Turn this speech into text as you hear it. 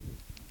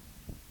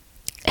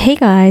Hey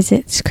guys,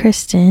 it's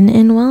Kristen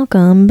and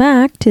welcome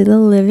back to the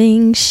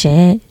Living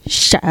Shit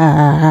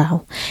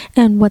Show.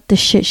 And what the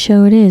shit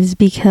show it is,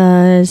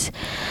 because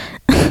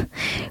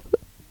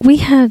we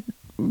had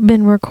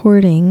been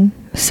recording,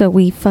 so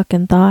we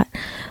fucking thought,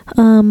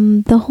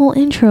 the whole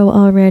intro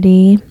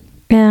already,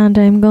 and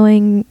I'm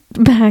going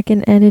back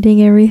and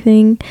editing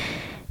everything,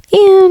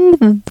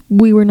 and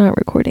we were not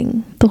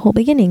recording the whole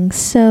beginning,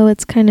 so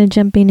it's kind of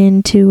jumping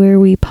into where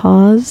we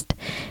paused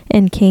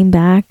and came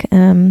back.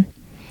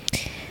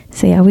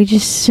 So yeah,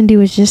 Cindy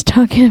was just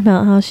talking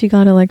about how she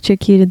got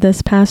electrocuted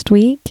this past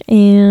week,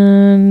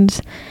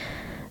 and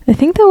I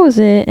think that was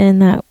it,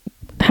 and that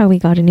how we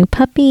got a new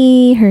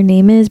puppy. Her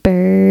name is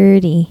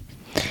Birdie.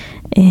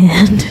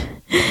 And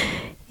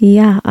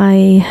yeah,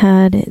 I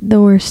had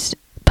the worst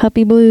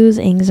puppy blues,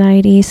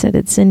 anxiety, so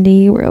did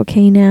Cindy. We're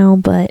okay now,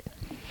 but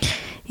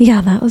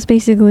yeah, that was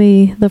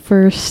basically the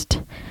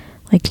first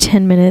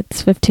 10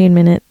 minutes, 15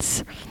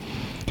 minutes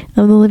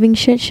of the Living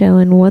Shit Show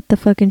and what the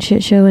fucking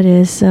shit show it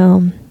is.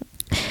 So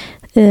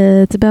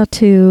we're about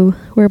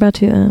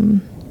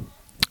to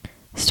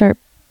start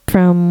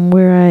from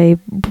where I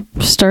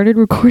started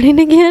recording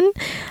again.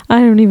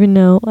 I don't even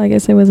know. I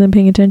guess I wasn't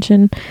paying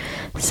attention.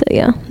 So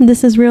yeah,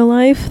 this is real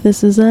life.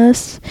 This is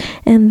us.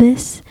 And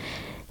this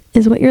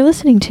is what you're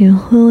listening to,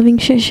 The Living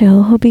Shit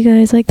Show. Hope you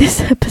guys like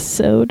this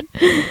episode.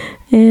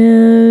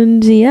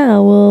 And yeah,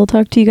 we'll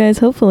talk to you guys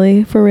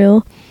hopefully for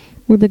real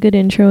with a good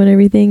intro and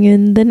everything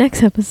in the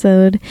next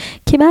episode.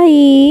 Okay,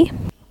 bye.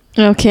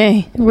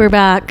 Okay, we're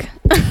back.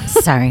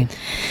 Sorry.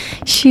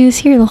 She was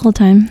here the whole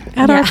time.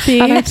 At our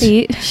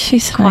feet.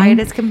 She's Quiet fine.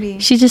 as can be.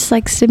 She just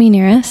likes to be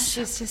near us.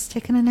 She's just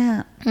taking a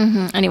nap.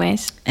 Mm-hmm.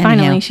 Anyways, Anyhow.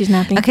 finally she's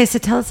napping. Okay, so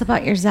tell us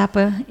about your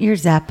Zappa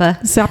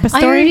Zappa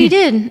story. I already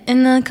did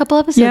in a couple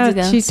episodes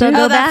ago. she So did.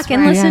 go Oh, that's back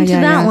and right. listen to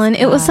that one.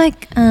 It was God.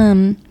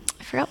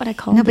 I forgot what I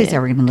called Nobody's it.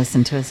 ever going to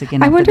listen to us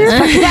again. I after wonder this.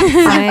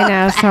 I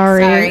know,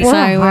 sorry.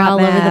 Sorry, we're all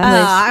over the place.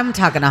 I'm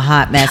talking a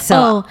hot mess.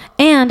 So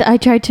And I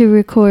tried to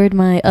record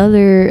my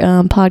other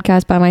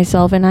podcast by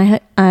myself, and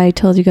I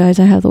told you guys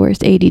I have the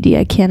worst ADD.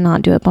 I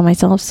cannot do it by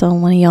myself, so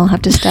one of y'all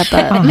have to step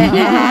up.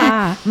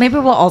 maybe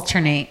we'll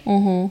alternate.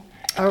 Mm-hmm.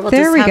 Or we'll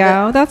There just we have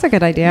go. That's a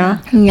good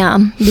idea. Yeah,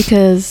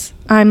 because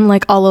I'm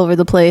all over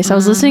the place. I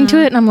was listening to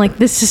it, and I'm like,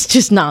 this is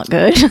just not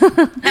good.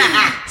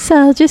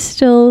 So just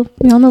still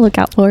be on the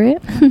lookout for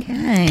it.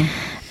 Okay.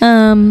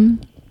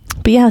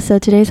 But yeah, so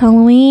today's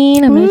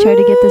Halloween. I'm going to try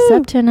to get this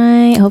up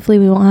tonight. Hopefully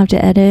we won't have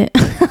to edit.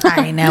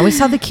 I know. We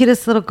saw the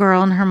cutest little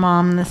girl and her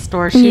mom in the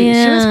store. She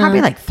was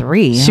probably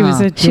 3. She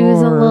was a She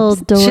was a little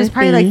Dorothy. She was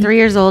probably 3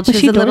 years old.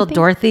 She was a little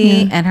Dorothy,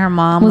 Yeah. and her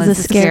mom was a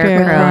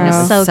scarecrow. And it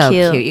was so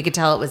cute. You could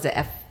tell it was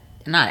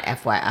not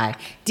FYI.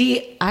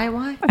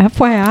 DIY?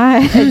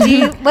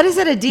 FYI. What is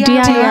it? A DIY?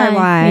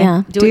 DIY.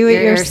 Yeah. Do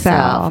it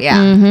yourself. Yeah.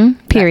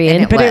 Mm-hmm.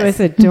 Period. But it was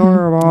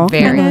adorable.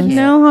 Very and cute.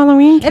 no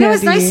Halloween And it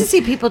was nice candy. to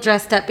see people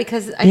dressed up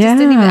because I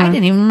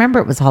didn't even remember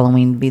it was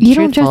Halloween, to be You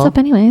truthful. don't dress up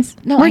anyways.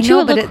 No, Weren't I you know,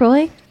 a but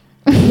LaCroix?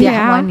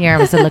 Yeah, one year I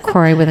was at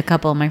LaCroix with a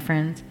couple of my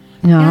friends.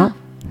 Yeah.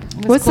 It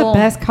was What's cool. the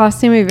best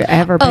costume we've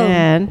ever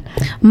been?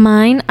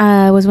 Mine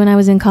was when I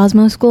was in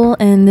Cosmo School,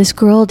 and this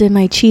girl did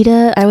my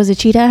cheetah. I was a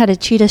cheetah. I had a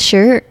cheetah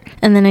shirt,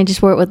 and then I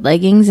just wore it with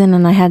leggings, and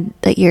then I had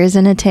the ears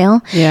and a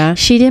tail. Yeah.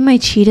 She did my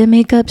cheetah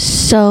makeup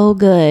so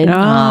good.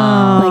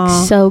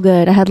 Oh. So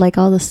good. I had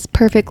all this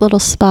perfect little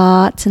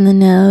spots in the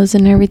nose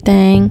and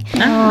everything.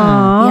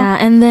 Aw. Yeah,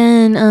 and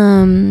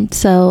then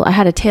so I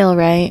had a tail,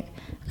 right?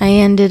 I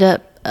ended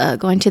up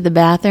going to the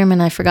bathroom,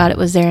 and I forgot it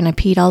was there, and I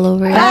peed all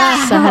over it, so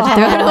I had to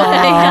throw it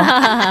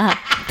away.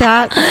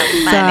 That's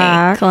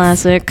funny.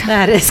 Classic.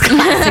 That is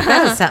classic.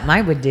 That was something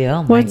I would do.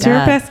 Oh my What's your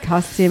God. best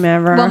costume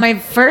ever? Well, my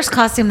first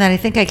costume that I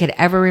think I could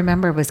ever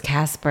remember was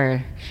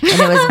Casper. And it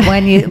was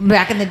when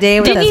back in the day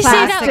with Didn't the you say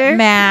that- plastic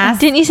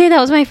mask. Didn't you say that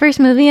was my first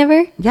movie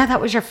ever? Yeah,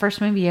 that was your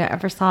first movie you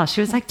ever saw. She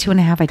was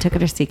 2.5. I took her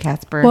to see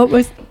Casper. What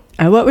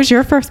was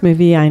your first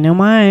movie? I know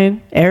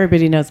mine.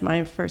 Everybody knows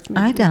my first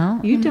movie. I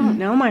don't. You don't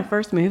know my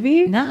first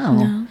movie?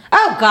 No.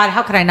 Oh, God,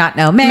 how could I not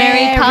know?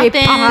 Mary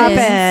Poppins.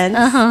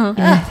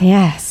 Poppins.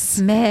 Yes.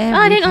 Oh,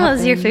 I didn't know it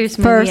was your first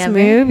movie First ever.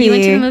 movie. You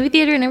went to the movie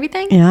theater and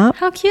everything? Yeah.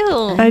 How cute.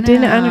 I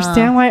didn't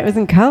understand why it was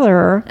in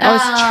color. I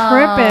was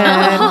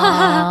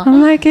tripping.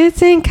 I'm like,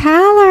 it's in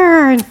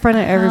color in front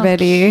of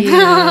everybody.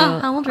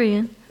 How old were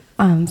you?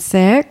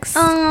 6.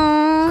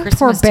 Oh.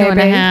 Christmas Poor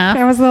baby. 2.5.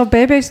 I was a little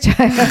baby's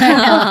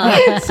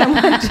child.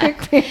 Someone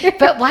took me.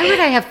 But why would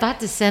I have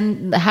thought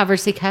to have her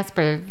see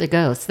Casper the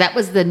Ghost? That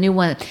was the new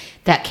one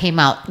that came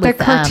out with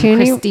The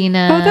cartoony.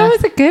 Christina. Oh, that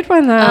was a good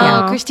one,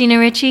 though. Oh, Christina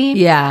Ricci?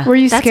 Yeah. Were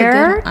you That's a good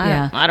scared? one.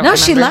 Yeah. I don't no,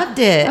 she remember. loved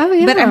it. Oh,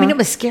 yeah. But I mean, it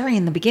was scary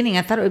in the beginning.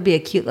 I thought it would be a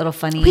cute little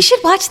funny. We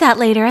should watch that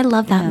later. I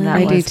love that movie. that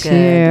I do was too.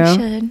 good. We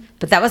should.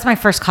 But that was my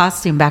first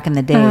costume back in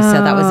the day. So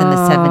that was in the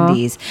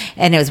 70s.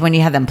 And it was when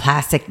you had them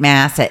plastic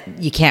masks that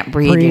you can't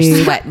breathe.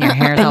 You're sweating, your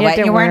hair's all wet.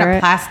 And you're wearing a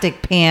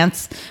plastic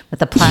pants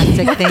with a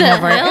plastic thing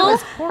over it. It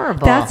was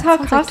horrible. That's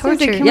how costumes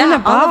they come in a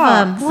box. All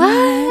of them.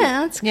 What?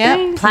 That's crazy.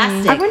 Yeah,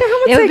 plastic. I wonder how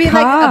much it would they be cost.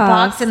 like a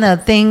box and the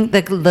thing,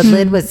 the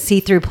lid was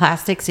see-through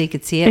plastic so you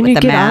could see it And with you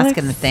the get all mask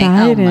and the thing.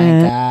 Oh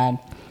my God.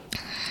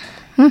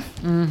 I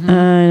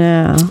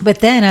know. But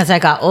then as I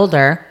got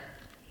older,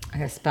 I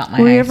gotta spout my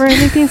Were you eyes. ever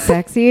anything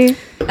sexy?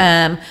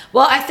 Well,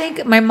 I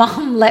think my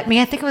mom let me.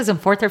 I think it was in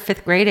 4th or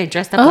 5th grade. I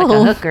dressed up like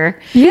a hooker.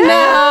 Yeah.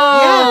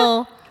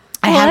 Yeah.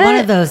 I had one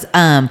of those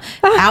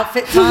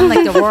outfits on,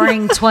 like the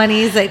Roaring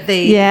 20s, like with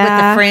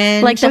the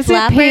fringe. Like the Was it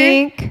flapper?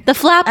 pink? The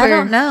flapper. I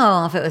don't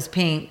know if it was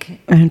pink.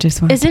 I'm just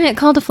wondering. Isn't it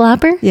called a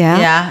flapper? Yeah.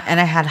 Yeah, and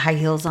I had high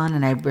heels on,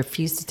 and I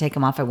refused to take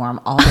them off. I wore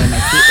them all day. My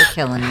feet were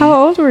killing me. How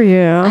old were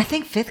you? I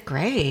think 5th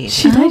grade.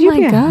 She let you my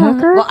be a God.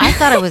 hooker? Well, I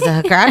thought I was a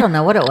hooker. I don't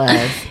know what it was.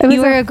 It was You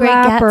were a great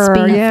flapper,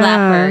 Gatsby. Yeah.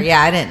 Flapper.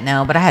 Yeah, I didn't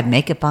know, but I had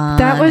makeup on.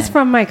 That was and-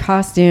 from my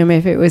costume.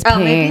 If it was pink,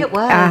 maybe it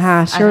was.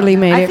 Shirley I don't know.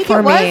 made I it think for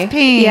it me. was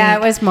pink. Yeah,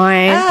 it was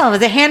mine. Oh, it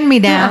was a hand me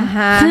down.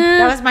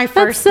 That was my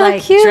first so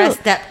cute.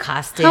 dressed up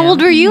costume. How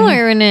old were you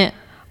wearing it?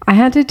 I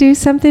had to do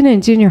something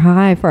in junior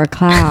high for a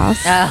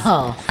class,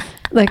 Oh,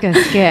 like a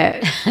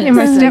skit. And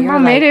my So you're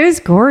stepmom made it. It was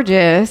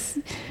gorgeous.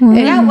 And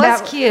Yeah, it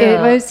was cute. It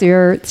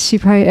was she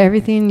probably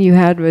everything you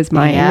had was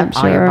mine. yeah, I'm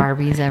all your sure.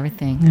 Barbies,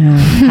 everything.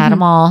 Had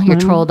them all. Your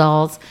troll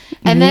dolls.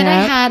 And then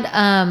I Yep.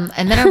 had,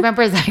 and then I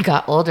remember as I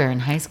got older in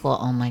high school.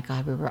 Oh my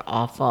God, we were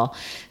awful.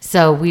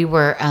 So we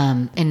were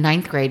in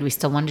 9th grade. We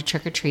still wanted to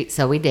trick or treat,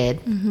 so we did.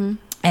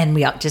 And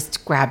we all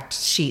just grabbed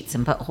sheets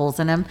and put holes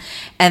in them,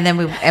 and then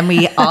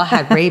we all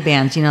had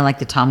Ray-Bans, like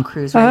the Tom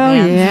Cruise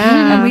Ray-Bans.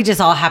 yeah. And we just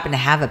all happened to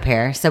have a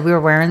pair, so we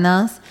were wearing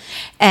those.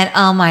 And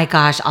oh my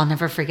gosh, I'll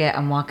never forget.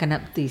 I'm walking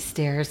up these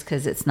stairs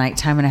because it's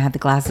nighttime and I had the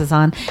glasses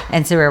on,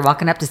 and so we were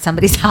walking up to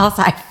somebody's house.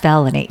 I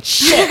fell and ate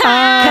shit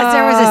because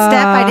there was a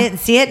step I didn't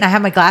see it, and I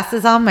had my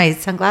glasses on, my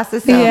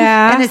sunglasses. So,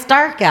 Yeah. and it's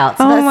dark out,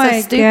 so Oh that's my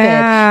so stupid.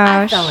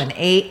 I gosh. fell and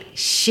ate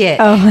shit.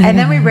 Oh my And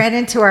then we ran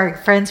into our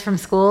friends from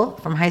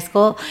high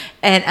school,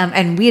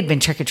 and we had been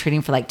trick or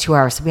treating for like 2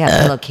 hours, so we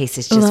had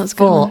pillowcases that was just a good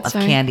full one. of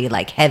Sorry. candy,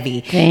 like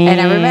heavy. And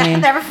I remember, I'll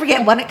never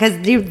forget one because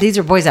these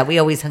are boys that we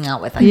always hung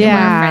out with. Like, they were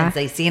our friends.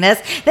 They seen us.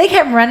 They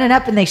came running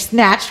up and they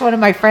snatched one of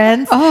my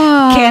friends'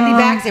 candy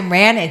bags and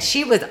ran. And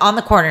she was on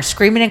the corner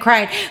screaming and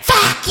crying,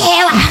 "Fuck you!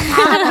 I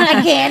want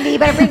my candy,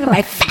 but bring me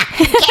my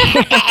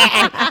fucking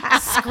candy!"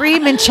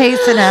 Screaming,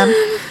 chasing them.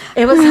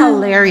 It was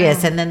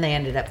hilarious. And then they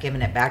ended up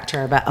giving it back to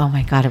her. But oh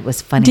my God, it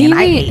was funny. And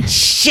I ate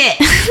shit.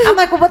 I'm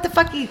like, well, what the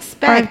fuck do you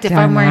expect if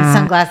I'm wearing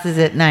sunglasses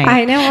at night?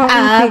 I know what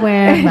I we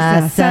wear think. my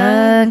It's a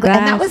sunglasses.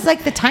 And that was sunglass.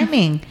 like the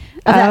timing.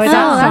 Oh,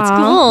 That's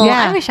cool.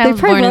 Yeah. I wish I They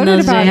was born probably in wrote it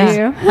those about days.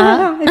 you.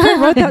 They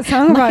probably wrote that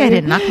song Look, about I you.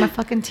 did knock my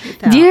fucking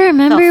teeth out. Do you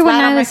remember Fell when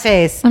flat on I my was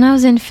face? when I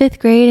was in 5th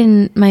grade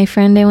and my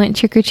friend I went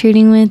trick or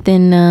treating with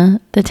in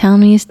the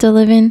town we used to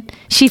live in?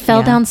 She fell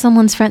Yeah. down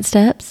someone's front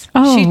steps.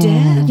 Oh, She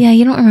did. Yeah,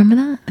 you don't remember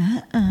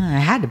that? I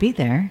had to be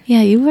there.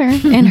 Yeah, you were,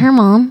 and her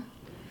mom.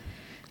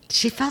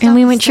 She fell And down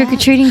we the went trick or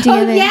steps. treating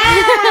together. Oh,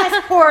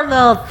 yes, poor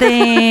little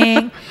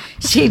thing.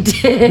 She did.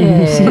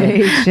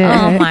 She did.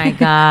 Oh my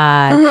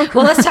God.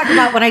 Well, let's talk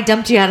about when I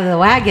dumped you out of the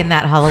wagon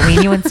that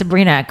Halloween. You and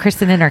Sabrina,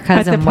 Kristen and her At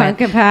cousin the went.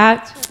 pumpkin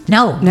patch.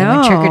 No, they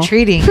went trick or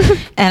treating,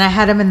 and I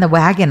had him in the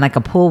wagon, like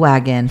a pool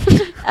wagon,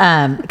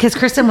 because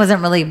Kristen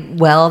wasn't really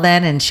well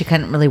then, and she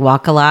couldn't really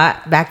walk a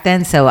lot back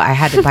then. So I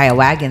had to buy a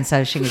wagon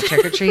so she could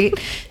trick or treat.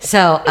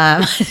 So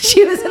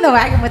she was in the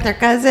wagon with her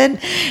cousin,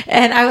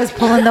 and I was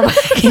pulling the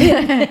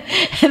wagon,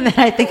 and then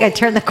I think I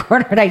turned the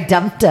corner and I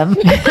dumped him.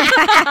 They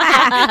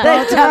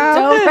jumped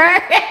over.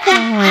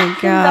 Oh my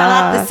Fell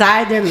off the God.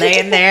 side. They're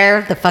laying there,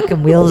 with the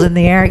fucking wheels in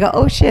the air. I go,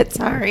 oh shit,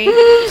 sorry.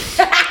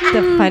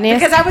 The funniest.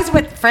 Because I was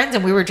with friends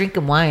and we were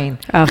drinking wine.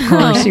 Of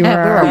course you We were.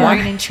 were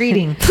wine and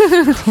treating.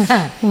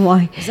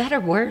 Why? Is that a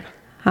word?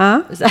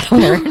 Huh? Is that a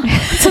word?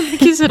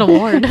 You said a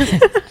word.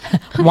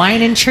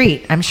 Wine and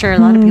treat. I'm sure a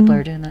lot of people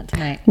are doing that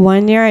tonight.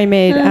 One year I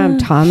made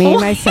Tommy,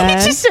 my son. You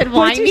just said What'd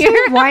wine you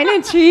here. say? Wine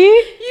and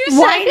cheese? You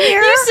Wine said,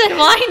 here? You said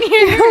wine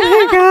here.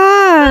 Oh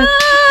my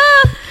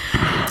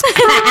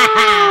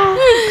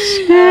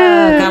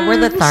Oh, God, we're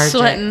lethargic.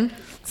 Sweating. God.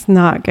 It's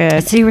not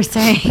good. So you were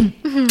saying?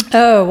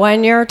 Oh,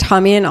 one year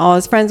Tommy and all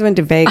his friends went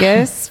to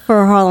Vegas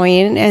for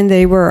Halloween, and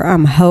they were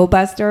hoe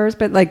busters,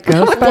 but like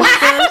Ghostbusters.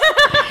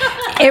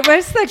 It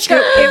was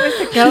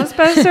the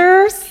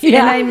Ghostbusters, and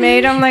I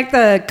made them like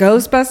the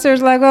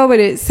Ghostbusters logo, but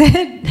it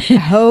said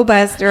hoe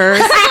busters.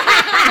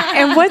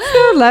 And what's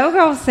their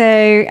logo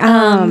say?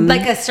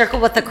 Like a circle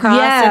with a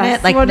cross in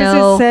it? Like what does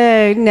it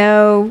say?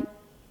 No.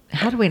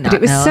 How do we not But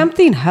it was know?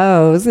 something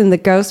hose, and the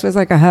ghost was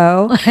like a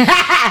hoe.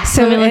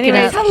 So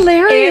anyways,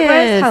 hilarious.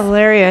 It was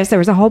hilarious. There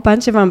was a whole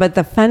bunch of them, but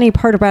the funny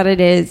part about it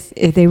is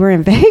if they were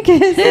in Vegas,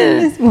 and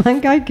this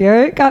one guy,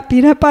 Garrett, got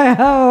beat up by a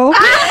hoe.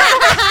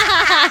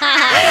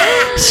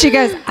 She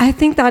goes, I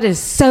think that is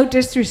so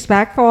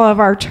disrespectful of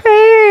our trade.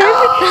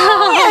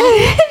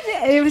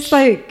 it was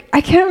like,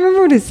 I can't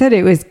remember what it said.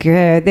 It was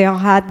good. They all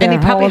had the And he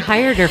probably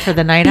hired her for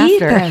the night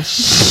beat after. the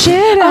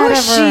shit out of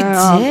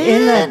her. She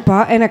did?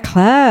 In a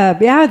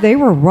club. Yeah, they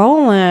were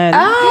rolling.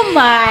 Oh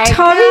my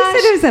Tommy gosh.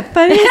 said it was the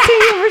funniest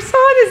thing he ever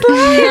saw in his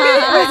life.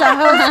 It was a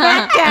whole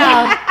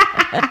smackdown.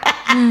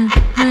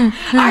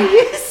 Are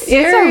you serious?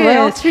 It's a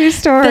real true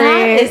story.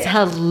 That is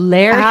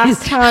hilarious.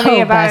 Ask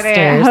Tommy about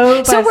it.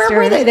 Ho-busters. So where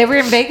were Ho-busters. they? They were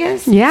in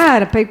Vegas? Yeah,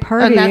 at a big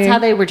party. And that's how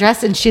they were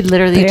dressed, and she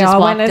literally They just all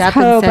walked went as up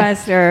and said,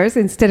 Ho-busters.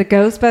 Instead of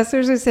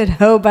Ghostbusters, it said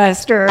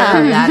Ho-busters.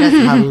 "Oh, that is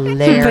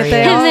hilarious."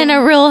 they all- And then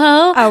a real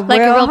hoe?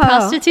 Like a real hoe.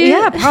 prostitute?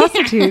 Yeah, a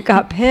prostitute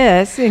got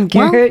pissed. And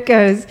Garrett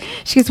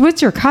she goes,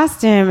 what's your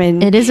costume?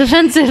 And It is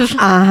offensive. She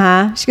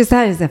goes,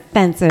 that is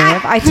offensive.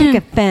 I took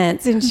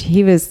offense. And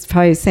he was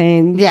probably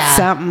saying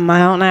something, I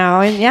don't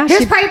know. And yeah, He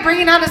was probably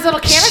bringing out his little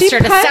canister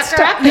to punched suck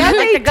her up. Yeah, like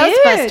they the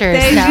Ghostbusters.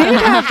 They stuff. did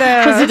have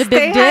those. Was it a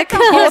big They had dick? the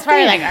whole He was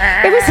probably thing.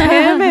 like, It was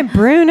him and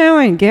Bruno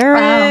and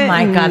Garrett. Oh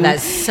my God, and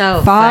that's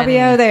so Fabio.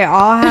 funny. They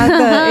all had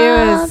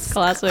it was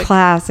That's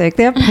classic.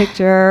 They have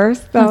pictures.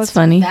 That was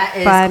funny. That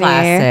is funny.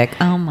 classic.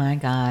 Oh my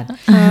God.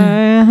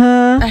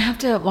 Uh-huh. I have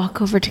to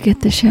walk over to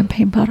get the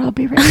champagne bottle. I'll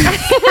be right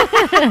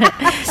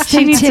back.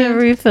 She needs a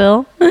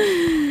refill.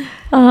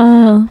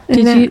 Oh,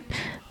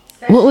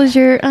 what was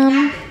your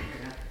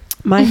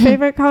My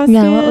favorite costume.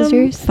 Yeah, what was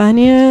yours?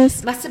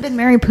 Funniest. Must have been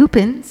Mary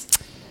Poppins.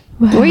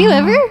 Were you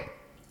ever?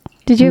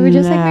 Did you ever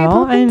just like Mary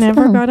Poppins? I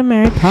never Oh. got a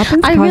Mary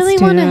Poppins I really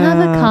want to have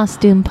a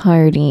costume. costume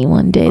party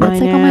one day.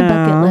 That's like on my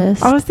bucket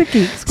list. I was the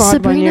Geek Squad one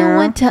Sabrina year.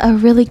 went to a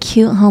really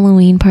cute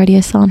Halloween party I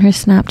saw on her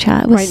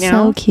Snapchat. It was Right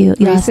now? so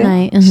cute last Recent?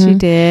 night. She Mhm.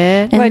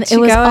 did. And What'd it she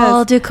was go all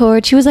as?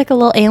 decorated. She was like a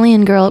little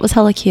alien girl. It was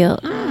hella cute.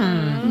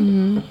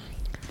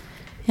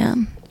 Yeah.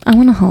 I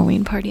want a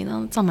Halloween party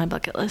though. It's on my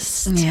bucket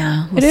list.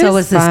 Yeah. It so is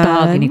was this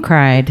dog, and he fun.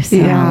 cried. So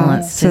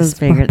let's just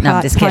figure. No,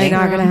 I'm just Probably kidding.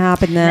 not going to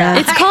happen then.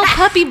 It's called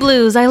Puppy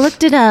Blues. I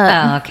looked it up.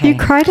 Oh, okay. You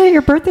cried at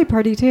your birthday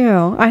party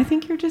too. I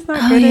think you're just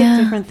not good yeah.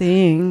 at different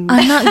things.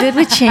 I'm not good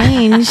with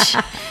change.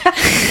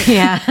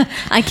 Yeah.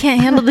 I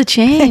can't handle the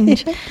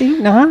change. I think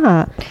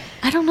not.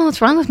 I don't know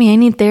what's wrong with me. I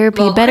need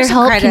therapy. Well, Better Crystal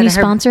help. cried Can at you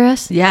her- sponsor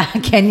us? Yeah.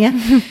 Can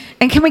you?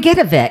 And can we get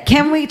a vet?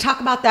 Can we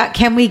talk about that?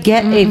 Can we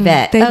get a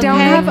vet? They don't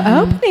have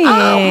openings.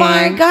 Oh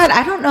my God.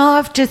 I don't know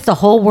if just the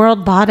whole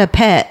world bought a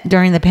pet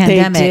during the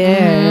pandemic.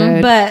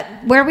 did. But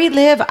where we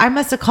live, I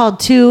must have called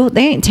 2.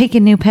 They ain't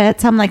taking new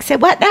pets. I'm like, say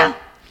what now?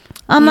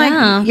 I'm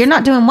Yeah. like, you're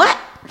not doing what?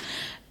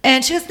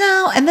 And she goes,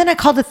 no. And then I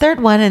called the 3rd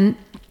one, and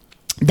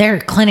their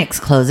clinic's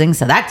closing,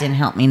 so that didn't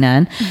help me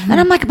none. And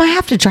I'm like, am I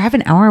have to drive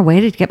an hour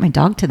away to get my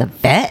dog to the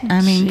vet?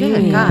 I mean,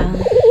 good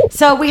God.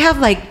 So we have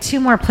like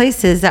 2 more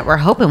places that we're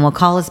hoping will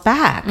call us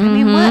back. I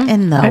mean, what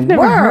in the I've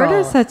never world? heard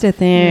of such a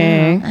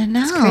thing. I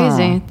know. It's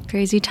crazy.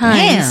 Crazy times.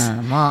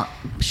 Damn. Well,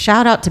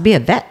 shout out to be a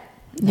vet.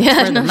 That's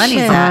Yeah, where no the money's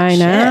shit. at. I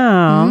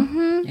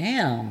know.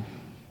 Damn.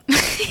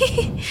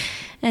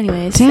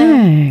 Anyways.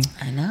 Dang.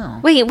 I know.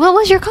 Wait, what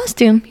was your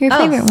costume? Your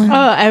favorite one? Oh,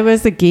 I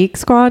was the Geek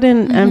Squad,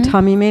 and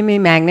Tommy made me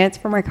magnets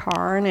for my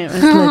car, and it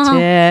was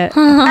legit.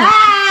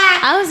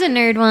 I was a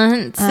nerd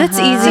once. That's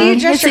So easy. you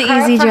dressed It's your an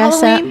car easy up for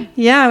dress Halloween? up.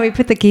 Yeah, we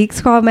put the Geek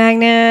Squad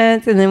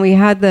magnets, and then we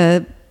had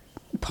the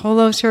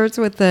polo shirts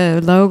with the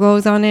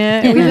logos on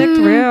it. We looked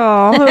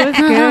real. It was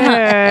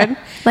good.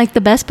 Like the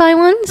Best Buy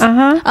ones?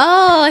 Uh-huh.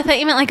 Oh, I thought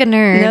you meant like a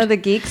nerd. No, the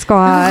Geek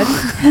Squad.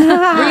 Were you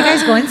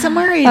guys going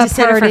somewhere, or you A just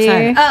did it for party.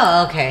 fun?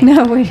 Oh, okay.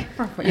 No, we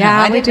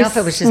I we didn't know if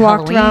it was just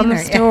walked around the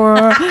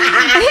Halloween store.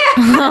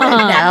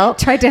 No.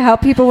 Tried to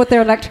help people with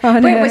their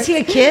electronics. Wait, was he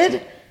a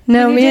kid?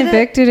 No, when you we did it?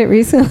 evicted it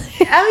recently.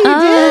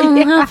 Oh, you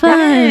did? how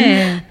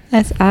fun.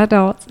 As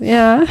adults,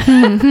 yeah.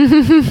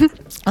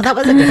 Oh, that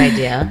was a good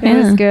idea. It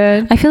was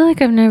good. I feel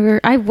like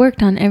I've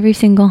worked on every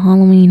single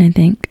Halloween, I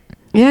think.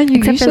 Yeah, you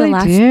Except for the usually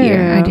last do.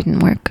 year. I didn't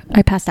work.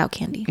 I passed out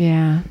candy.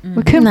 Yeah.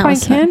 We couldn't That find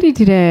was fun. candy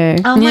today.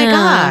 Oh my Yeah.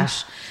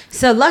 gosh.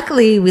 So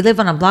luckily we live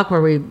on a block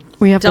where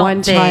we have don't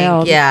one think-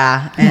 child.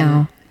 Yeah. And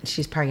No.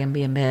 she's probably going to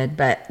be in bed,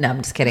 but no, I'm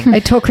just kidding. I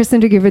told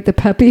Kristen to give it the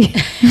puppy.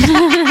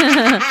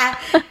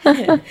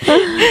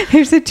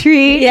 Here's a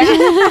treat.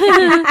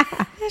 Yeah.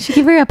 Should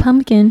give her a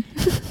pumpkin.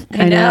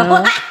 I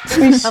know. We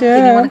Pumpkin, you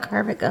should. want to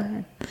carve it? Go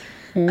ahead.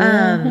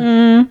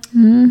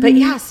 But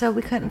yeah, so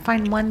we couldn't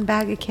find one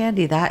bag of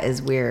candy. That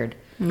is weird.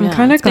 I'm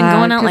kind of It's been glad.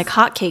 going out 'cause like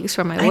hotcakes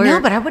for my I work. know,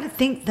 but I would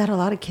think that a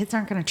lot of kids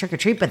aren't going to trick or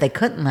treat, but they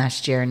couldn't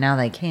last year. And now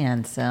they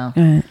can. So,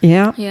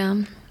 yeah. Yeah.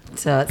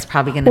 so it's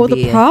probably going to Well,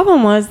 be. the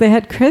problem was they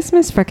had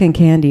Christmas freaking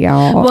candy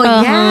out. Well,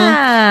 Uh-huh.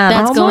 yeah, That's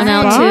Almost going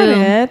out bought too.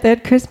 It. They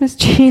had Christmas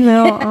tree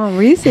little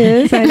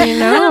Reese's. I didn't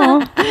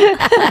know.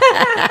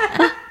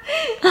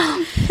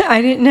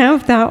 I didn't know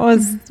if that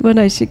was what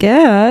I should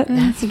get.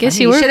 I guess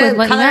you you work should with have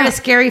what you colored a got.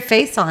 scary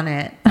face on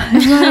it. Like,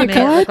 Made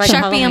it look like Sharpie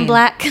Halloween. and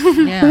black.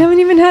 Yeah. We haven't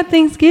even had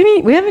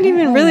Thanksgiving. We haven't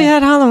even really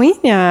had Halloween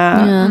yet.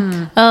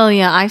 Yeah. Oh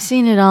yeah, I've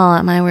seen it all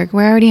at my work.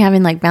 We're already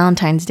having like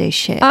Valentine's Day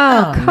shit.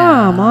 Oh,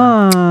 come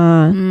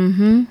on.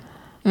 Mm-hmm.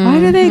 Why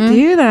do they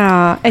do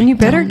that? And you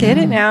better get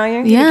it now. You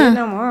ain't gonna Yeah. get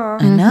no more.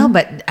 I know,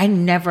 but I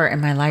never in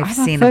my life I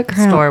thought seen a foot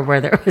cramp. store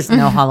where there was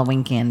no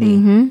Halloween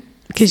candy.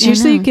 Because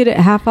usually you get it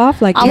half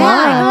off. Like, I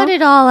got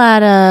it all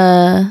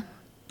at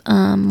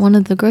one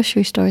of the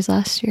grocery stores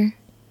last year.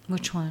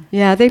 Which one?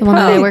 Yeah, the one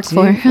that I work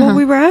for. Well,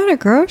 we were at a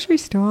grocery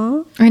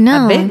store. I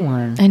know. A big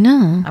one. I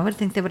know. I would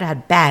think they would have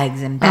had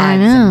bags and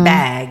bags and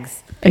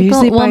bags.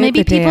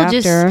 Maybe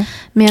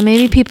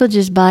people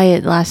just buy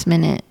it last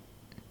minute.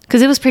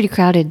 Because it was pretty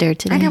crowded there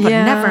today. I know, but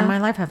never in my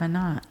life have I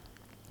not.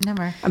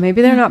 Never.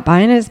 Maybe they're not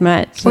buying as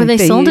much. Or they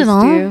sold it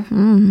all.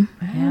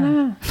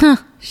 Yeah. Huh.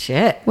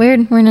 Shit.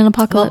 Weird. We're in an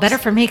apocalypse. Well, better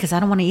for me because I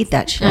don't want to eat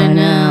that shit. I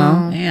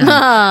know. Man.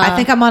 I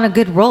think I'm on a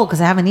good roll because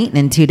I haven't eten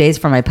in 2 days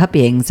for my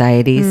puppy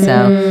anxiety.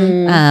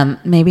 So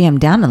maybe I'm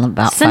down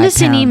about 5 Send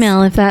us an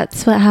email if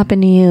that's what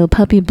happened to you.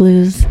 Puppy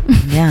blues.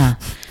 Yeah.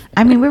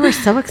 I mean, we were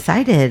so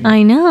excited.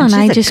 I know, and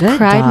I just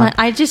cried.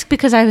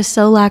 Because I was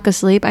so lack of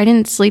sleep. I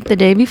didn't sleep the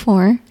day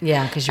before.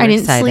 Yeah, because I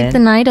didn't sleep the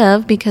night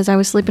of because I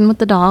was sleeping with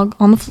the dog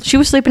on the. She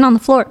was sleeping on the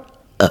floor.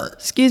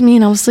 Excuse me,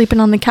 and I was sleeping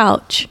on the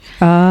couch.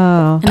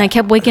 Oh. And I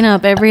kept waking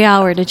up every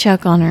hour to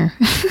check on her.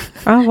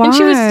 Oh, why? And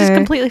she was just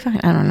completely fine.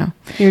 I don't know.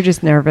 You're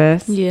just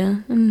nervous. Yeah,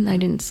 and I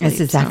didn't sleep.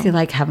 It's exactly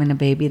like having a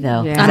baby,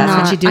 though. Yeah.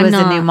 That's what you do as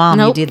a new mom.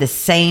 Nope. You do the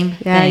same thing.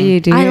 Yeah, you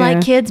do. I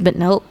like kids, but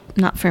nope,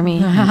 not for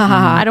me.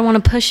 I don't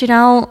want to push it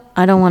out.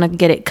 I don't want to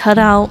get it cut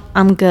out.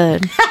 I'm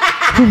good.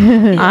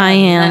 I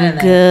am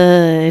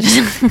good.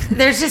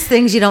 There's just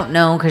things you don't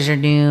know because you're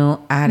new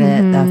at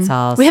it. That's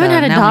all. We haven't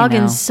had a dog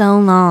in so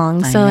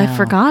long, so I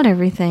forgot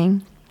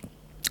everything.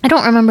 I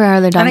don't remember our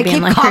other dog and I being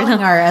keep like her. calling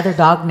our other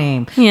dog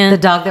name. Yeah. The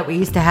dog that we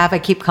used to have, I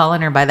keep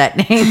calling her by that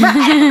name.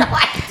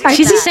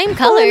 She's the same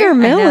color. Her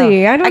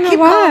Millie. I don't know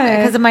why.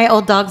 Because my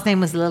old dog's name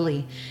was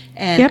Lily.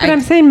 And yeah, but I'm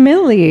saying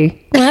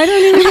Millie. Well, I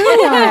don't even know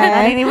why.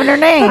 That ain't even her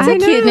name. It's a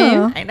cute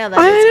name. I know that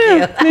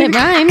is cute. It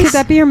rhymes. Could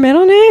that be your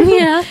middle name?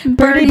 Yeah.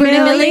 Birdie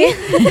Millie.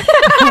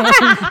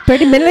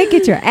 Birdie Millie,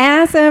 get your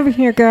ass over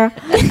here, girl.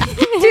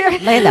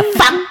 Lay the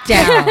fuck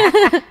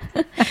down.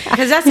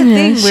 Because that's the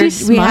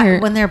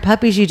thing. When they're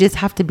puppies, you just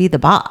have to be the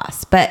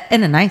boss, but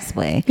in a nice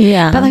way.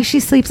 Yeah. But like she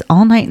sleeps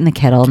all night in the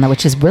kennel,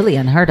 which is really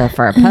unheard of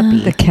for a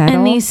puppy. The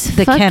kennel.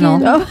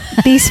 And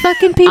these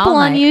fucking people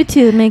on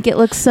YouTube make it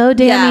look so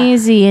damn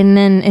easy, and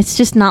then it's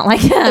just not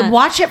like that.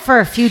 Watch it for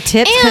a few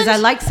tips because I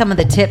like some of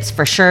the tips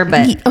for sure,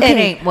 but it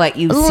ain't what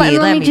you see.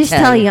 Let me just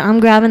tell you, I'm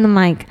grabbing the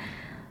mic.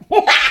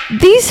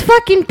 These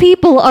fucking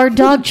people are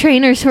dog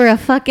trainers for a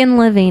fucking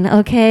living,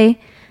 okay?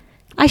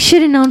 I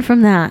should have known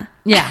from that.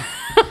 Yeah.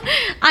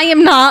 I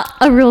am not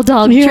a real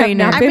dog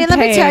trainer. I mean, let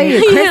me tell you,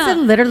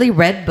 Kristen literally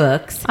read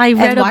books. I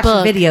read and watched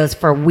videos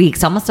for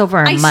weeks, almost over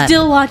a month. I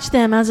still watch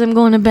them as I'm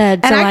going to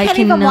bed, and so I can't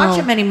even know. watch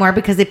them anymore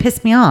because they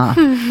piss me off.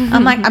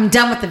 I'm like, I'm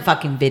done with the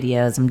fucking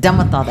videos. I'm done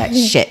with all that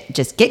shit.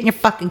 Just get in your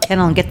fucking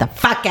kennel and get the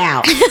fuck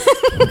out.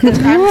 I'm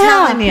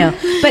telling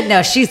you. But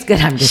no, she's good.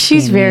 I'm just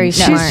she's very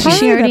smart.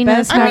 She already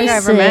knows how to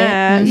ever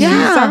met.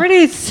 Yeah. She's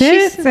already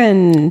sits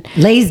and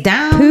lays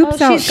down. Poops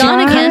she's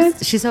gone again.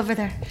 She's over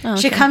there. Oh,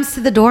 okay. She comes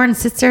to the door and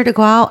sits there to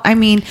go out. I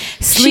mean,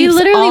 she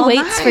literally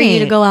waits for you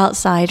to go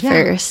outside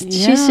first.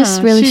 Yeah.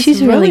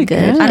 She's really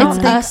good. I don't it's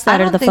think, us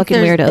that are the fucking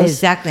weirdos.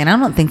 Exactly. And I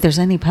don't think there's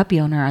any puppy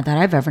owner that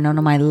I've ever known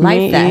in my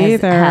life that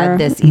has had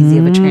this easy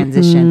of a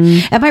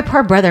transition. And my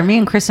poor brother, me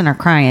and Kristen are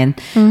crying.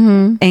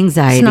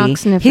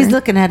 Anxiety. He's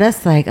looking at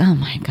us like, oh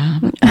my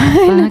God, what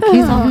the fuck?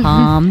 He's all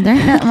calm. There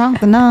ain't nothing wrong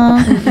with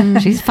the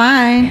dog. She's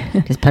fine.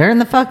 Just put her in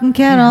the fucking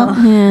kennel.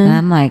 And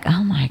I'm like,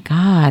 oh my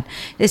God.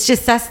 It's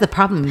just, that's the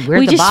problem.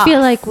 We the just boss. feel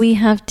like we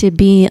have to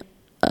be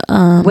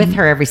with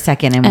her every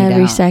second, and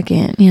every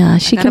second. Yeah,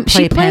 she plays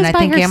I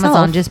think herself.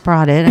 Amazon just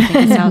brought it. I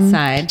think it's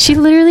outside. She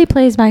literally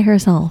plays by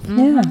herself.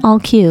 Yeah, all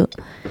cute.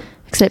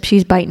 Except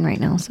she's biting right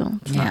now, so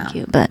it's not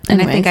cute. But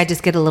and I think I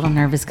just get a little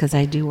nervous because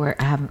I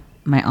have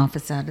my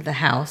office out of the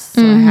house,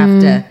 so I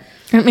have to.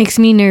 It makes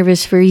me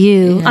nervous for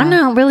you. Yeah. I'm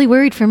not really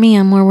worried for me.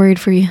 I'm more worried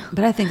for you.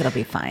 But I think it'll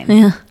be fine.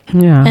 Yeah.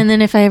 And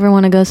then if I ever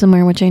want to go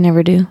somewhere, which I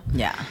never do.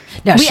 Yeah.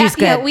 No, she's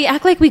good. Yeah, we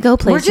act like we go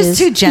places. We're just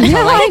too gentle.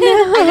 I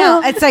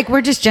know. It's like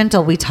we're just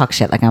gentle. We talk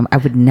shit. Like I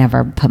would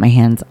never put my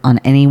hands on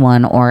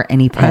anyone or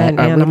any pet.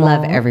 Or we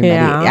love everybody.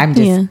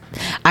 Yeah.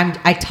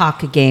 I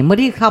talk a game. What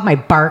do you call my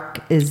bark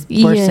is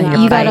worse than your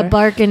bite? You got to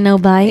bark and no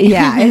bite.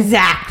 Yeah,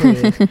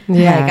 exactly.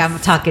 Like I'm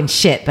talking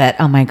shit, but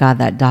oh my God,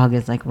 that dog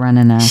is like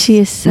running us. She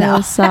is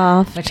so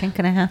soft. Which ain't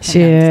gonna happen. She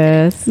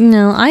is.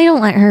 No, I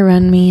don't let her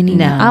run me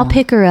anymore. No. I'll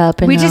pick her up.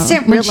 And we just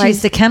didn't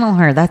realize to kennel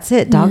her. That's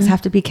it. Dogs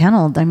have to be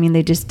kenneled. I mean,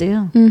 they just do.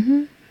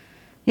 Mm-hmm.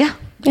 Yeah.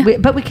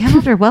 But we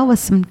kenneled her well with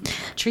some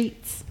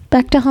treats.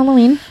 Back to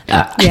Halloween.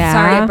 Sorry,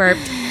 I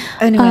burped.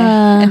 Anyway,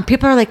 and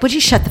people are like, would you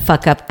shut the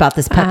fuck up about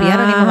this puppy? I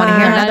don't even want to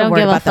hear another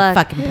word about the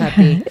fucking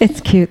puppy. It's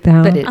cute,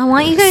 though. But I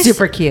want you guys...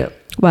 Super cute.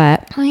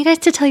 What? I want you guys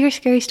to tell your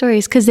scary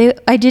stories because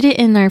I did it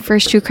in our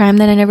first true crime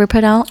that I never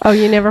put out. Oh,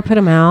 you never put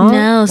them out?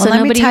 No, so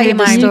let nobody me tell you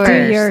mine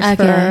yours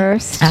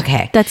first.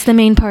 Okay. That's the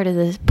main part of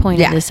the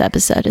point of this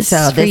episode is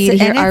so for you to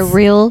hear our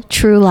real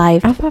true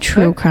life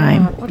true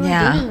crime.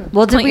 Yeah.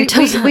 Well,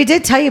 we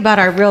did tell you about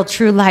our real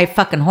true life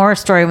fucking horror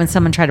story when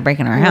someone tried to break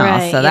in our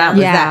house. Right, so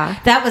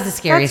that was the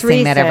scariest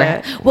thing that ever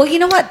happened. Well, you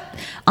know what?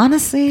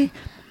 Honestly,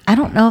 I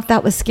don't know if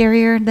that was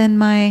scarier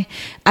than I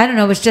don't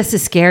know. It was just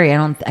as scary.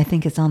 I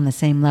think it's on the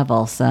same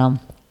level. So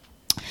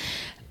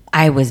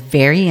I was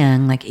very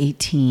young, like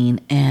 18,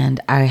 and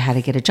I had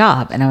to get a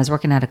job, and I was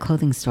working at a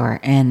clothing store,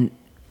 and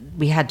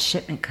we had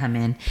shipment come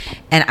in,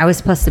 and I was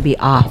supposed to be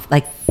off.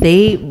 Like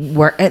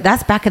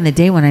that's back in the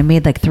day when I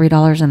made like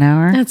 $3 an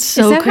hour. That's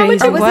so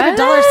crazy. Or was it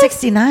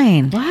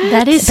 $1.69?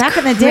 That is back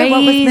in the day.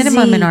 What was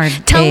minimum in our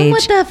Tell age? them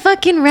what the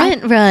fucking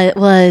rent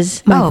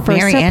was. My first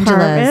Mary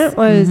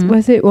Angela's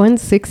was it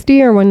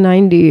 $160 or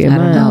 $190 a month?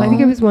 don't know. I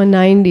think it was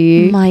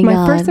 $190. My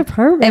God. first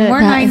apartment. And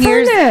we're 9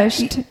 years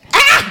furnished.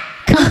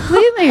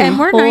 Completely. And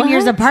we're 9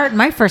 years apart.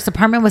 My first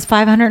apartment was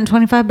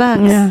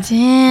 $525. Yeah.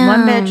 Damn.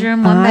 1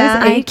 bedroom, 1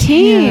 bath.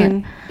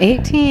 18.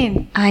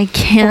 18. I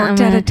can't.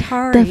 Worked at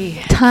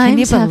Atari. The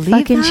times have believe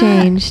fucking that?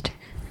 changed.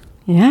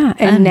 Yeah.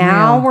 And Unreal.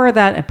 now where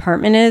that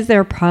apartment is,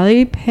 they're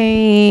probably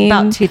paying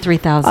About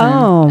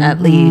 $2,000-3,000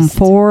 at least.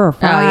 4 or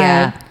 5. Oh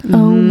yeah,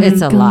 Oh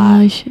it's my a lot.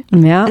 gosh.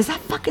 Yeah. Is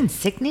that fucking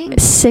sickening?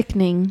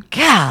 Sickening.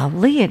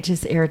 Golly, it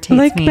just irritates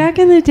Like me. back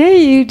in the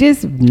day, you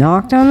just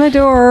knocked on the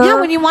door.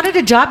 Yeah, when you wanted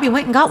a job, you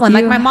went and got one.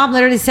 Like my mom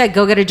literally said,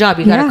 "Go get a job.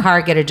 You got a Yeah.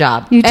 car, get a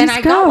job." You And just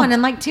I got go. one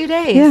in like 2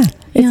 days. Yeah.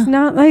 Yeah. It's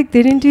not like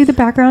they didn't do the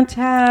background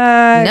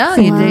check. No,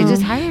 they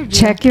just hired you.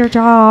 Check your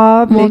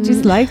job. They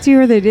just liked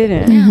you or they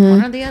didn't. Yeah,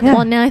 one or the other.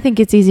 Well, now I think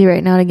it's easy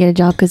right now to get a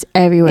job because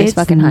everywhere's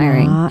fucking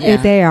hiring. Yeah.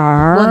 They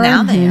are. Well,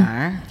 now they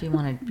are. If you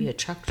want to be a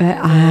truck But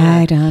driver.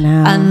 I don't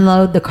know.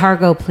 Unload the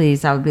cargo,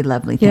 please. That would be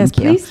lovely. yes, Thank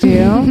you. please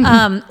do.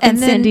 And In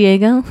San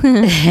Diego.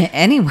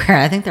 anywhere.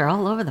 I think they're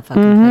all over the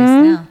fucking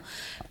place now.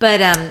 But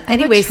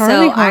anyway, so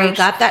Charlie I horse.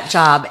 got that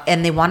job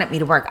and they wanted me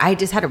to work. I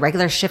just had a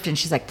regular shift and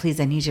she's like, please,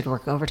 I need you to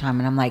work overtime.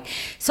 And I'm like,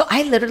 so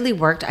I literally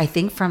worked, I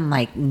think from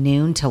like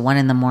noon to 1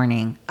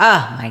 a.m.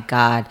 Oh my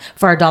God,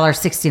 for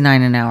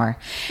 $1.69 an hour.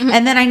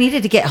 And then I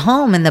needed to get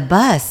home in the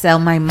bus. So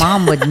my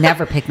mom would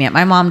never pick me up.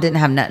 My mom didn't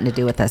have nothing to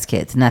do with us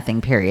kids.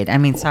 Nothing, period. I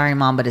mean, sorry,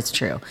 Mom, but it's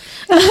true.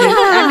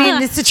 I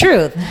mean, it's the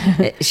truth.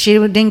 She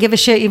didn't give a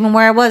shit even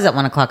where I was at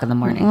 1 o'clock in the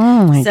morning.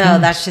 Oh my So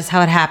gosh. that's just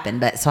how it happened.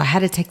 But so I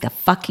had to take the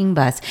fucking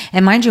bus.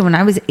 And mind you, when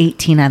I was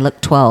 18, I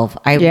looked 12.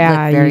 I looked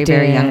very,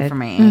 very young for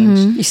my age.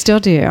 You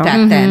still do.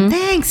 Back then.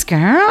 Thanks,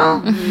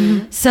 girl.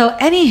 So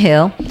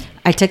anywho,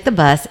 I took the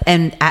bus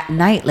and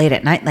late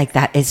at night like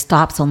that, it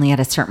stops only at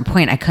a certain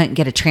point. I couldn't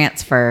get a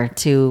transfer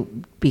to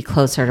be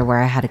closer to where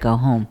I had to go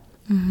home.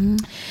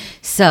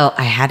 So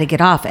I had to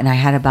get off and I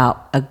had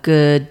about a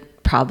good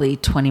probably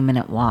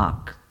 20-minute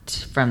walk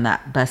from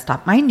that bus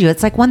stop. Mind you,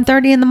 it's like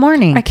 1:30 in the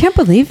morning. I can't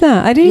believe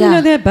that. I didn't even Yeah.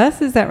 know they had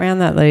buses that ran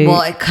that late.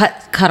 Well, it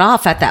cut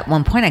off at that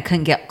one point. I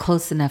couldn't get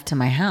close enough to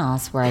my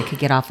house where I could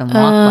get off and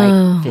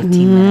walk like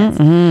 15 minutes.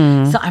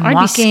 So I'm I'd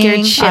walking.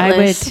 be scared I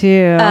would shitless.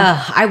 too.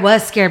 I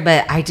was scared,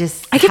 but I get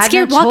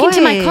scared walking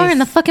to my car in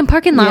the fucking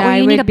parking lot Yeah, where I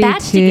you need a would be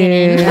badge to get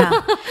in. too.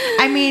 Yeah.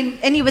 I mean,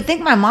 and you would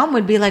think my mom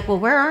would be like, well,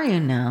 where are you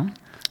now?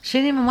 She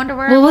didn't even wonder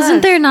where I Well, was.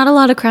 wasn't there not a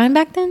lot of crime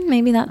back then?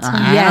 Maybe that's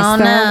why. Yes, don't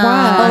there know.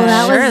 was. Oh,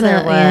 that Sure was there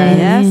the- was.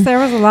 yeah. Yes, there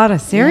was a lot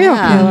of serial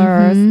Yeah.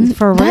 killers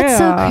for real. That's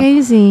so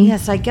crazy. Yeah,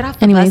 so I get off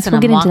the Anyways, bus and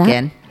we'll get I'm into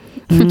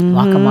that.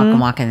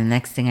 walking. Walking. And the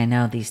next thing I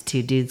know, these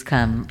two dudes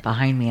come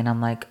behind me and I'm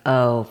like,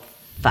 oh,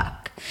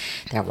 fuck.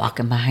 They're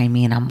walking behind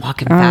me and I'm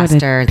walking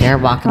faster. They're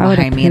walking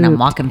behind me and I'm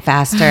walking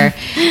faster.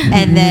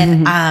 And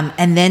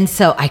then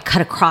so I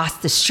cut across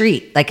the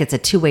street like it's a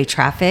two-way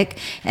traffic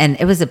and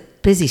it was a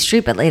busy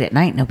street, but late at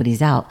night,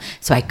 nobody's out.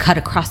 So I cut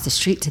across the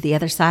street to the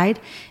other side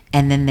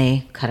and then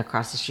they cut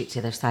across the street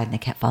to the other side and they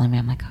kept following me.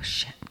 I'm like, oh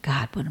shit.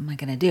 God, what am I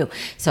going to do?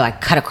 So I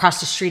cut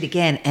across the street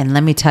again. And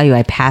let me tell you,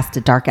 I passed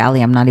a dark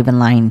alley. I'm not even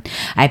lying.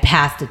 I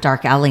passed a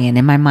dark alley. And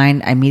in my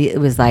mind, I immediately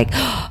was like,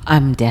 oh,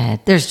 I'm dead.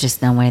 There's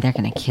just no way they're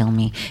going to kill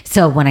me.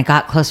 So when I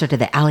got closer to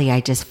the alley,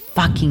 I just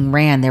fucking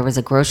ran. There was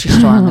a grocery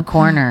store on the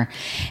corner.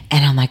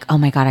 And I'm like, oh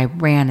my God, I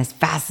ran as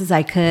fast as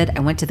I could. I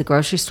went to the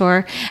grocery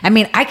store. I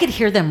mean, I could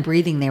hear them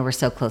breathing. They were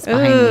so close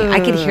behind me. I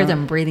could hear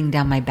them breathing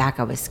down my back.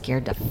 I was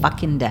scared to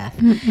fucking death.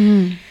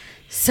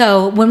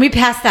 So when we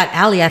passed that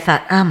alley, I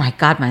thought, oh my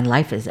God, my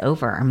life is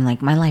over. I'm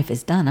like, my life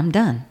is done. I'm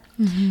done.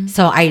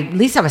 So at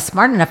least I was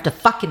smart enough to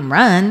fucking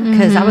run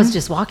because I was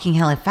just walking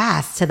hella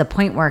fast to the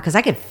point where, because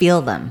I could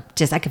feel them.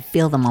 I could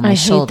feel them on my I hate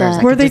shoulders.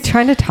 that. I Were could they just-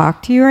 trying to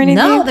talk to you or anything?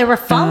 No, they were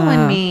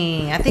following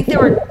me. I think they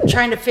were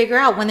trying to figure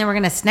out when they were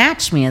going to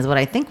snatch me is what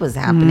I think was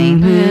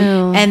happening.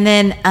 And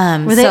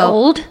then, Were they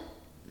old?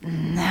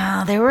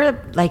 No, they were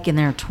like in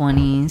their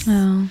 20s.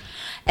 Oh.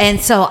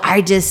 And so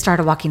I just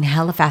started walking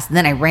hella fast. And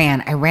then I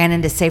ran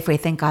into Safeway.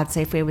 Thank God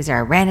Safeway was there.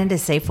 I ran into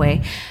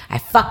Safeway. I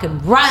fucking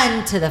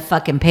run to the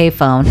fucking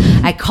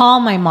payphone. I call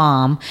my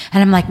mom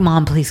and I'm like,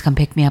 Mom, please come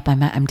pick me up.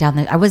 I'm down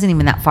there. I wasn't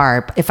even that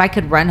far. If I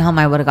could run home,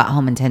 I would have got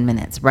home in 10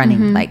 minutes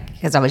running, like,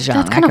 because I was young.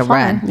 That's I kinda could far.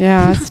 run.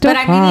 Yeah, it's still But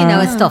I mean,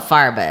 far. it's still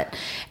far, but.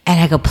 And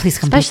I go, please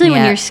come Especially pick me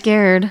when up. you're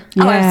scared.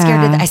 Oh, I was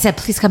scared. Yeah. I said,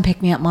 please come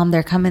pick me up, Mom.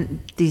 They're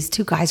coming. These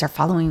two guys are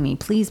following me.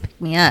 Please pick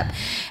me up.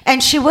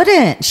 And she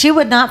wouldn't. She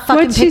would not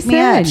fucking What'd she pick me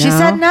say? up. She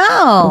said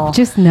no.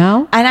 Just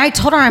no? And I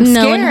told her I'm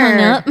No, scared.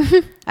 and hung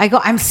up. I go,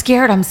 I'm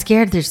scared.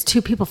 There's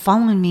two people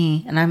following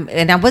me. And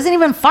I wasn't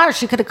even far.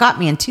 She could have got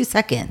me in 2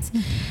 seconds.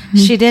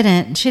 She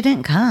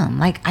didn't come.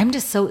 Like, I'm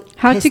just so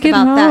How'd pissed you get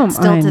about home? that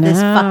still I to this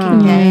know.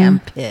 fucking day. I'm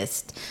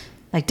pissed.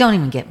 Like, don't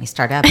even get me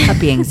started. I have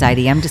puppy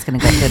anxiety. I'm just going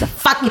to go through the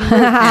fucking roof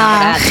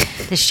now.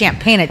 The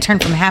champagne, it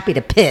turned from happy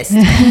to pissed.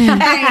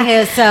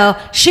 Anywho, so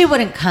she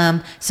wouldn't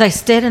come. So I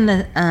stayed in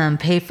the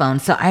payphone.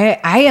 So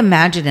I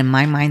imagine in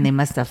my mind, they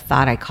must have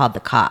thought I called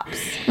the cops.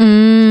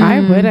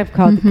 I would have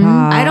called the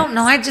cops. I don't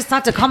know. I just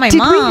thought to call my Did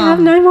mom. we have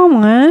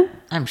 911?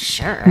 I'm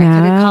sure. No, I could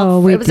have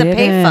called. we It was a didn't.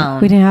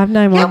 payphone. We didn't have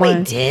 911. Yeah,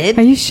 we did.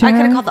 Are you sure? I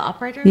could have called the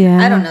operator. Yeah.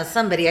 I don't know.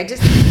 Somebody. I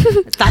just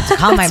thought to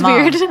call my mom.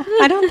 Weird.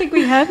 I don't think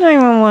we had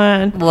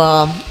 911.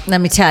 Well, let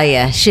me tell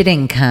you, she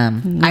didn't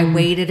come. I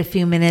waited a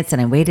few minutes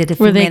and I waited a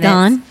few Were they minutes.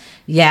 gone?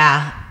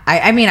 Yeah.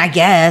 I mean, I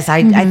guess.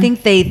 I think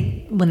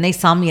when they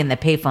saw me in the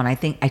payphone,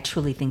 I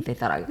truly think they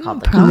thought I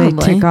called the cops.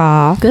 They took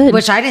off. Good.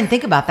 Which I didn't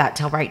think about that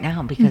till right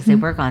now because they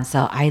were gone.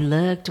 So I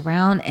looked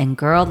around and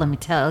girl, let me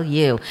tell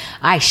you,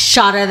 I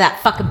shot out of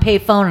that fucking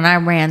payphone and I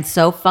ran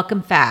so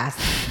fucking fast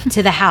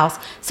to the house.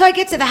 So I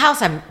get to the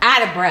house, I'm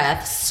out of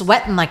breath,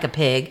 sweating like a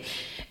pig.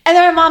 And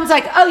then my mom's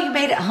like, "Oh, you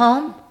made it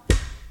home?"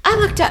 I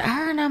looked at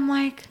her and I'm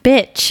like,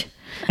 Bitch.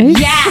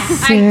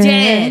 "Yes, I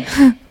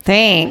did."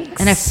 Thanks.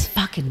 And I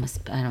fucking was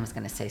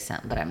going to say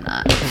something, but I'm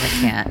not because I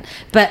can't.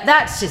 But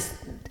that's just,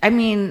 I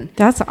mean,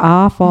 That's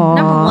awful.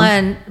 number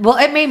one, well,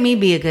 it made me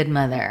be a good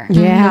mother.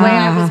 Yeah. The way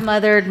I was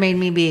mothered made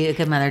me be a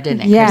good mother,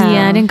 didn't it? Yeah. Kristen?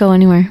 Yeah, I didn't go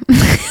anywhere.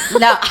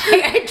 No,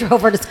 I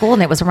drove her to school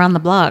and it was around the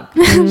block.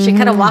 She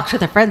could have walked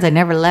with her friends. I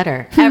never let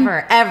her.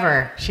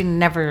 Ever. She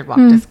never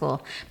walked to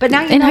school. But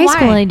now you In know high why.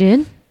 school, I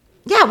did.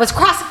 Yeah, it was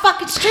across the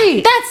fucking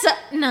street. That's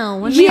no.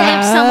 When we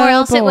lived somewhere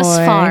else, it was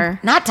boy. far.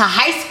 Not to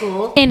high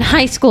school. In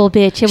high school,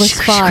 bitch, it was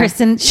far.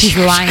 Kristen, she's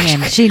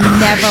lying. She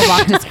never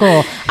walked to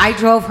school. I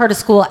drove her to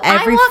school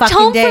every I walked fucking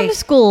home day. from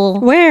school.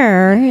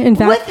 Where? In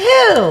fact, With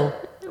who?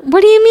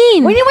 What do you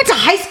mean? When you went to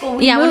high school,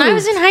 we moved. When I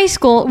was in high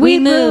school, we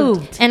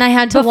moved, and I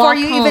had to before walk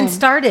you home. even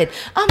started.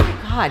 Oh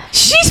my god,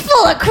 She's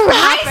full of crap.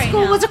 high right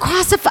school now. was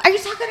across the. Are you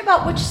talking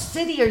about which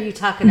city? Are you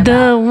talking about?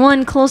 The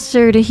one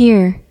closer to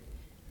here.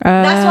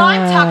 That's what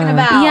I'm talking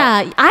about.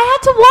 Yeah, I had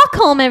to walk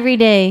home every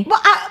day. Well,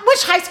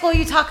 which high school are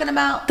you talking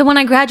about? The one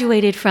I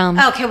graduated from.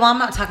 Okay, well, I'm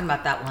not talking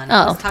about that one.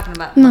 I Oh. was talking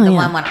about No, the yeah.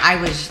 one when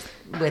I was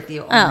with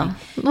you only. Oh,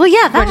 well,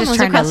 yeah, that We're one just was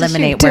trying to across the street.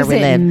 eliminate where does we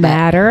it live.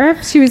 matter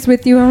if she was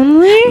with you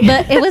only?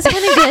 But it was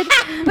kind of good.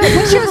 But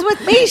when she was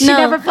with me, she No.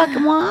 never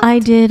fucking walked. I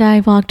did. I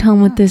walked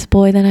home with this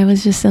boy that I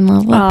was just in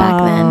love with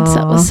back then,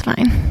 so it was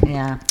fine.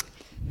 Yeah.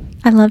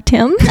 I loved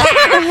him. He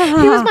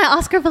was my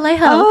Oscar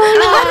Vallejo.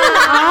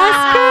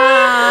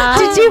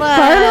 Oscar? Did you flirt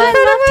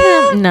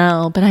I loved him.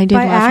 No, but I did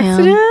by love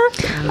accident?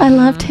 him. I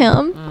loved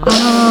him.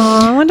 Oh,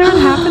 I wonder what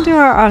happened to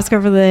our Oscar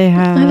Vallejo.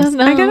 I don't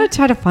know. I gotta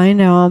try to find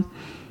him.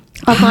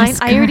 Mine,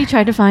 I already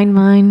tried to find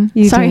mine.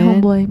 You Sorry, did?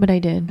 homeboy, but I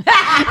did.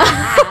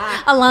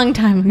 A long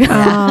time ago.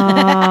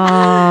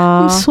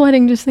 Aww. I'm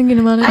sweating just thinking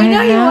about it. I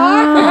know you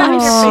are. I'm Your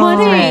face is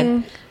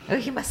sweating. red. Oh,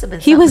 he must have been.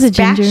 He was a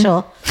something ginger.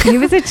 special. He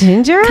was a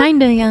ginger?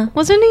 Kinda, yeah.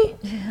 Wasn't he?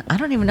 I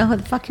don't even know who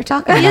the fuck you're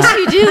talking about. Yes,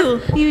 you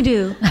do. You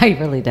do. I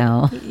really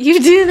don't. You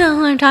do know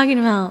who I'm talking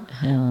about.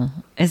 Yeah.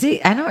 Is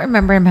he? I don't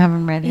remember him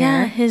having red Yeah,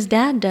 hair. his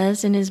dad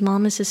does, and his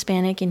mom is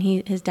Hispanic, and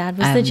his dad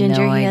was I the have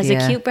ginger. no He has a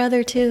idea. cute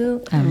brother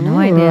too. I have no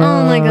idea.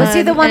 Oh my god! Was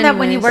he the one that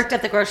when you Anyways. worked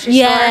at the grocery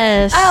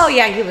Yes. store? Oh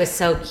yeah, he was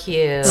so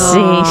cute. See,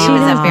 he she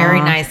was a was- very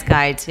nice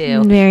guy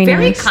too. Very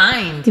nice.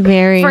 kind.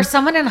 Very. For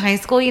someone in high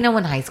school, you know,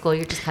 in high school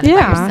you're just kind of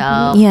Yeah. by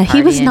yourself. Yeah,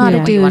 he was partying, not doing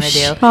a what you wanna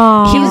douche. do.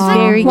 Aw. He was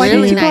very Why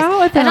cute. did you go nice. out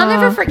with And I'll him?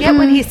 never forget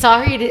when he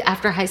saw her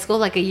after high school,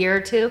 like a year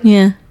or two.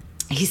 Yeah.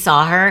 He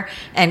saw her,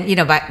 and you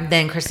know, back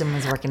then Kristen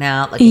was working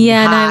out. Looking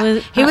Yeah, and hot. I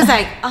was- He was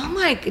like, "Oh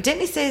my!"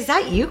 Didn't he say, "Is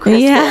that you,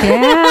 Kristen?" Yeah. I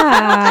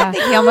Yeah.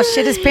 think he almost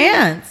shit his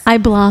pants. I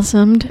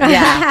blossomed.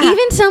 Yeah.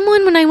 Even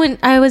someone when I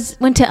went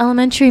to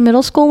elementary,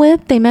 middle school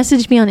with, they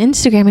messaged me on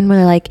Instagram and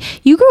were like,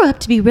 "You grew up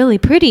to be really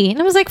pretty," and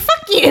I was like,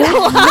 "Fuck you!"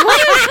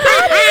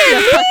 You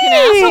fucking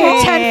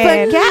asshole.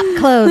 10-foot gap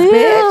clothes,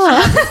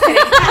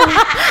 bitch.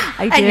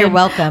 I And you're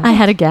welcome. I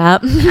had a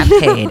gap. I'm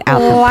paid out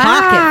the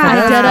pocket. For I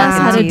those deadass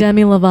fucking had a teeth.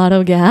 Demi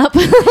Lovato gap.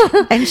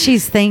 And she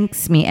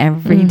thanks me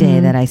every day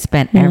that I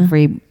spent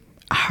every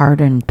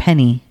hard-earned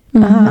penny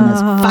on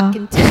those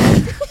fucking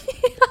teeth.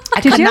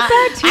 Did you have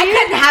that too? I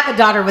couldn't have a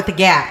daughter with a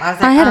gap. I was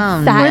like, I had a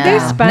oh, fat- no. Were they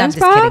No, I'm just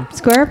SpongeBob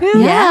kidding.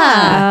 SquarePants?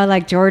 Yeah.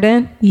 Like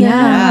Jordan?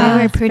 Yeah,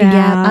 they were pretty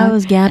gap. I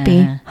was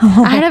gappy. I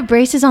had to have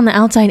braces on the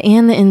outside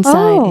and the inside.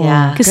 Oh,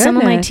 Yeah. Because some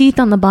of my goodness. teeth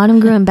on the bottom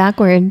grew in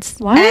backwards.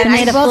 What? And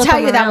made I it will flip tell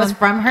them you that was around.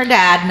 from her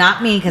dad,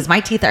 not me, because my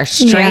teeth are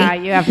straight. Yeah,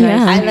 you have Yeah.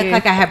 nice I look teeth.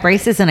 like I have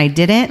braces and I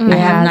didn't. I Yeah,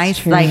 have that's nice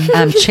true. like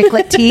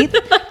chiclet teeth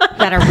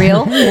that are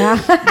real. Yeah.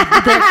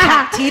 They're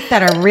cat teeth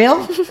that are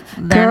real.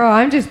 They're- Girl,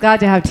 I'm just glad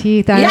to have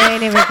teeth. I Yeah.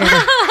 ain't even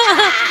gonna.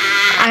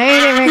 I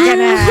ain't even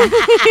gonna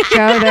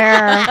go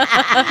there.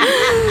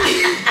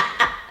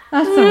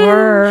 That's the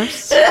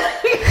worst.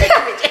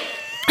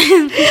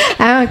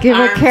 I don't give a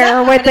Arms care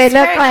up what and they it's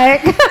look straight.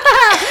 like.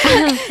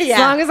 As Yeah.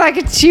 long as I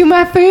can chew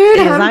my food,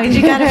 As I'm long as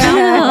you got it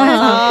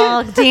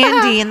out, it's all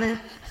dandy. And then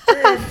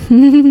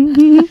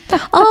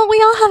Oh, we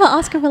all have an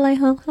Oscar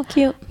Vallejo. How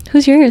cute.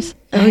 Who's yours?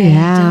 Oh,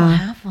 yeah. I don't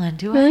have one,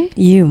 do Really? I?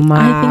 You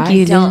might. I think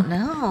you I do. don't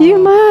know. You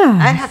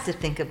must. I'd have to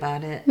think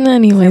about it.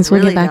 Anyways, I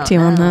we'll really get back to you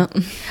don't on know.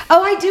 that.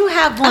 Oh, I do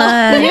have one.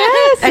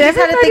 yes, I just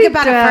had to think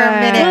about it for a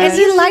everybody minute. And does.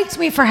 he liked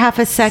me for half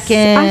a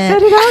second. I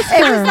said it It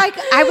Oscar. was like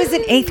I was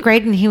in 8th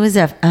grade and he was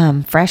a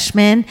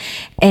freshman,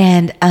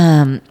 and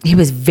he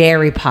was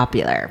very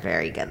popular,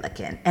 very good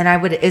looking. And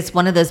it's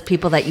one of those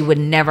people that you would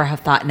never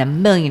have thought in a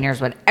million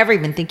years would ever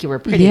even think you were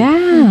pretty.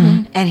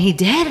 Yeah. And he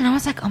did, and I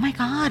was like, oh my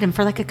God. And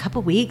for like a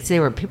couple weeks,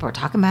 people were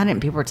talking about it,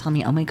 and people were telling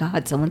me, oh my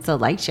God, so and so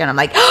likes you. And I'm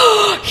like,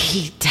 oh,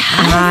 he does.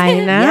 I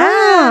know.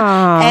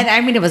 Yeah. And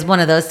I mean, it was one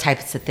of those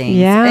types of things.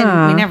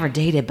 Yeah. And we never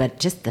dated, but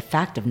just the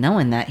fact of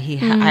knowing that I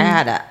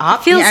had an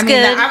option. Feels good.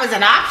 That I was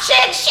an option.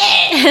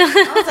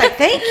 Shit. I was like,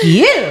 thank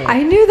you.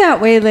 I knew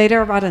that way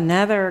later about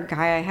another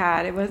guy I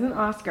had. It wasn't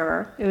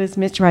Oscar. It was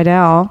Mitch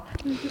Rydell.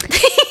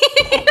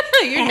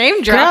 Your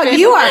name Girl,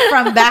 you are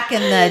from back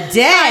in the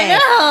day. I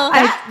know.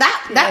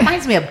 That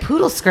reminds me of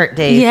poodle skirt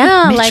days.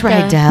 Yeah, Mitch like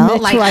Rydell.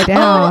 Mitch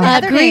Rydell.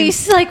 other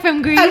Greece, like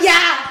from Greece. names. Oh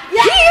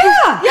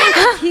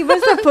yeah. He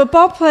was a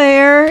football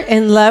player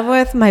in love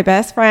with my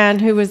best friend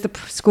who was the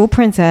school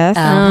princess.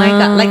 Oh my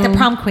God, like the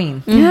prom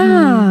queen.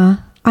 Yeah.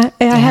 I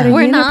had a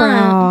We're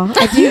unibrow. not.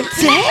 I did.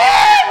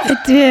 I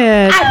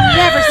did. I've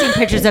never seen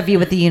pictures of you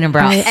with the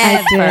unibrow.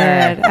 I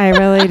did. I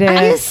really did.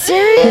 Are you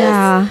serious?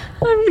 Yeah.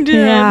 I'm dead.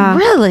 Yeah.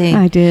 Really?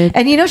 I did.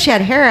 And you know she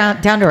had hair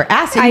out down to her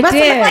ass. So you I must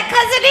did. have looked like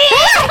Cousin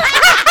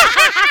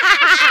E.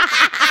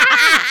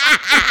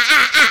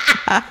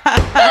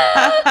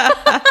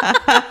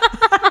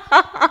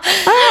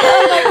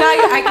 Oh my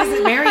God!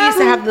 Because Mary used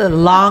to have the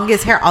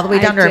longest hair all the way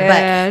down to her butt.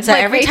 did. So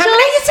Like every time Rachel? when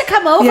I used to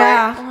come over,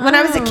 Yeah. when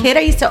I was a kid,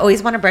 I used to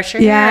always want to brush her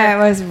hair. Yeah,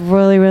 it was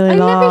really, really I've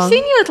long. never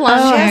seen you with long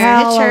Oh, hair.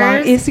 hell,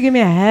 Pictures. It used to give me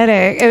a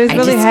headache. It was I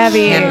really just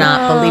heavy.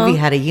 cannot believe he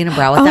had a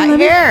unibrow with Oh, that let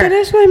me hair.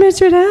 finish my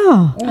Mr.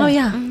 Dell. Oh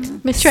yeah,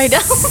 Miss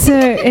Rydell. So,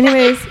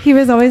 anyways, he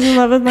was always in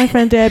love with my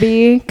friend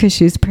Debbie because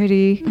she was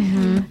pretty.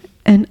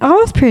 And I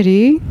was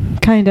pretty,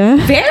 kind of.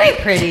 Very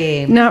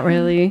pretty. Not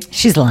really.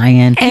 She's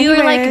lying. You were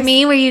like Anyways.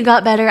 me, where you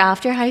got better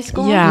after high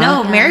school. Yeah.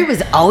 No, Mary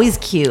was always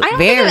cute. I don't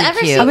Very think I've ever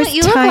cute. seen I was what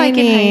you look like in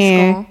tiny.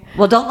 high school.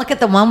 Well, don't look at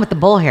the one with the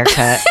bowl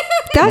haircut.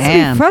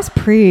 That's that's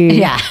pre.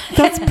 Yeah.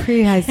 That's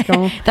pre high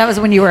school. That was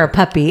when you were a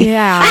puppy.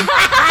 Yeah.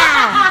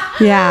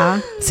 Yeah.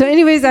 So,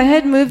 anyways, I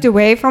had moved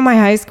away from my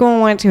high school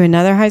and went to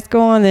another high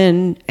school, and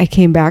then I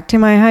came back to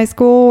my high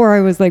school where I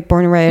was like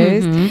born and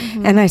raised,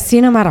 and I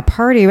seen him at a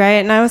party, right?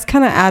 And I was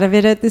kind of out of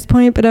it at this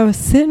point, but I was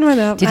sitting with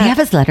him. Did he have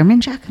his Letterman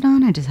jacket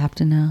on? I just have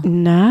to know.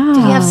 No.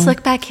 Did he have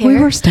slick back hair? We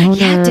were stoners.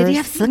 Yeah, did he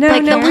have slick no,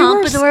 back no, hair? we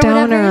were Pompadour or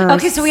whatever? stoners.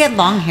 Okay, so he had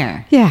long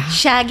hair. Yeah.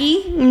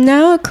 Shaggy?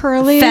 No,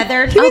 curly.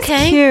 Feathered? He was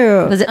Okay.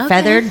 cute. Was it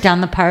feathered down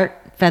the part?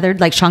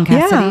 Feathered like Sean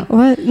Cassidy? Yeah.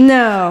 What?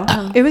 No.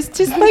 It was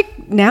just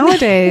like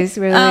nowadays,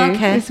 really. Oh,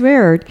 okay. It's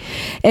weird.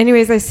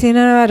 Anyways, I seen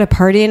him at a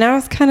party and I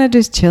was kind of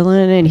just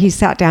chilling and he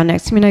sat down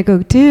next to me and I go,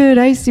 dude,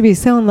 I used to be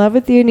so in love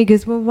with you. And he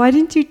goes, well, why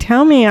didn't you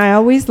tell me? I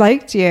always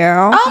liked you.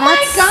 Oh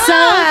my gosh.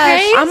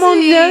 crazy. I'm all,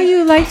 no,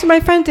 you liked my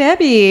friend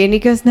Debbie. And he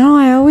goes, no,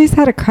 I always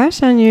had a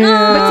crush on you.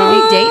 But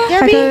did he date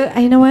Debbie? I go,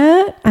 you know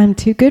what? I'm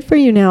too good for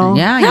you now.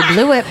 Yeah, you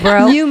blew it,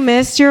 bro. You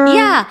missed your...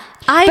 Yeah,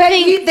 I but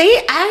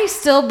think. I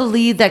still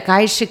believe that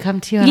guys should come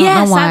to you. I don't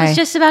Yes, know why. I was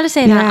just about to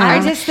say Yeah.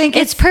 that. I just think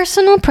it's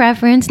personal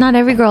preference. Not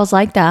every girl's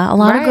like that. A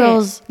lot Right. of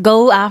girls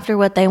go after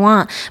what they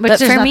want. Which But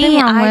there's for nothing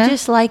me, wrong I with.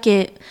 just like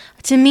it.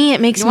 To me, it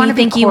makes You me wanna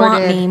be think you want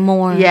courted. me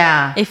more.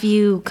 Yeah. If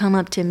you come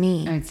up to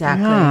me.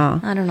 Exactly. Yeah.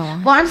 I don't know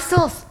why. Well, I'm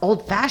still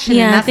old fashioned.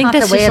 Yeah, and I that's think not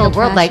that's the way just of the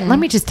world. Like, old-fashioned. let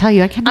me just tell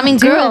you, I cannot. I mean,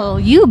 do girl,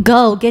 you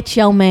go get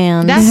your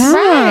man. That's Yeah.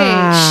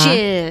 right.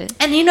 Shit.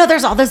 And you know,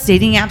 there's all those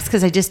dating apps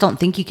because I just don't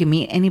think you can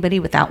meet anybody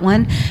without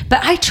one.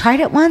 But I tried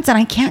it once and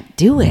I can't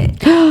do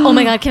it. Oh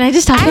my God, can I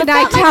just talk Can about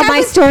I that? tell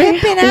my story?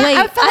 Wait,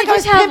 I felt like I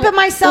was just have- pimping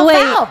myself wait,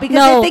 out because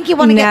no, I think you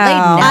want to get laid.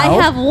 no. No.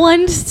 I have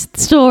one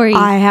story.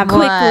 I have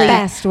quickly. the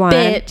best one.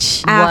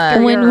 Bitch. After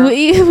When your-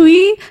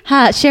 we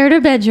shared a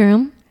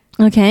bedroom,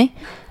 okay,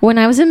 when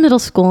I was in middle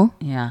school,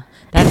 Yeah.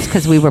 That's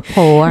because we were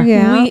poor.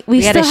 Yeah.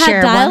 we had to still had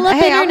share one. dial-up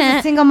Hey, I was a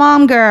internet. single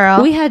mom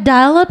girl. We had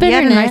dial-up You had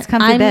a internet. nice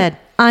comfy bed.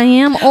 I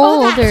am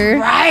Oh, that's older.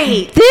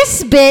 right.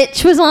 This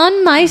bitch was on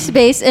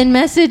MySpace and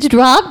messaged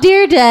Rob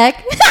Deerdeck.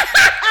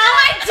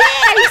 I did.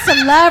 I used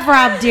to love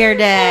Rob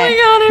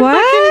Deerdeck.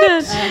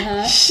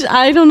 What?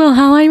 I don't know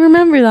how I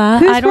remember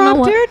that. Who's I don't Rob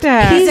know what.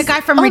 Deerdeck? He's a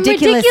guy from on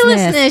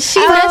Ridiculousness. She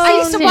I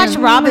used to messaged watch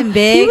him. Robin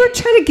Big. You were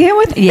trying to get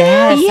with him?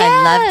 Yes, I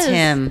Yes. loved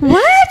him.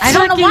 What? I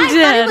don't know Fucking why. I thought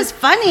dead. he was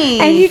funny.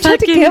 And you tried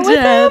to Fucking get with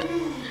dead.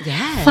 him?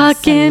 yes,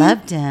 Fucking I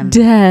loved him.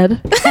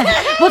 dead.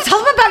 Well, tell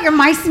them about your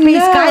MySpace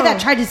No. guy that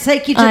tried to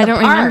take you to I the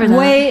don't park. remember that.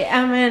 Wait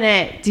a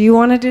minute. Do you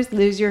want to just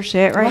lose your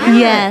shit right now?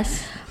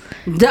 Yes.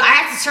 I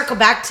have to circle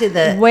back to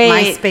the Wait,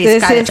 MySpace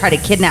this guy that is- tried to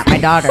kidnap my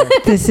daughter.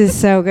 This is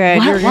so good.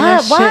 What? You're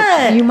gonna What?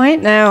 What? You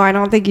might know. I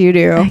don't think you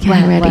do. Okay,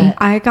 I'm ready.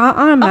 I got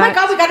on Oh my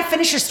God, we got to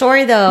finish your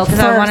story though because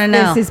I want to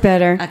know. This is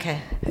better. Okay.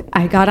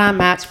 I got on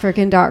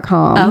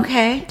Matchfreaking.com.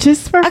 Okay.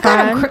 Just for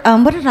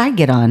fun. What did I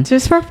get on?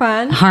 Just for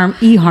fun.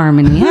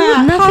 eHarmony.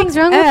 Yeah, nothing's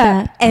wrong with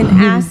that. And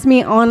asked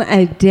me on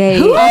a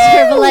date.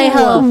 Oscar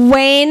Vallejo.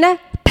 Wayne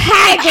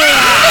Paglia.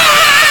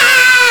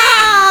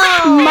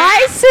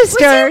 My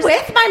sister's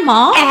with my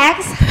mom?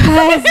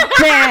 ex-husband.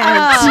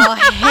 Oh,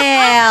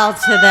 hell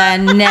to the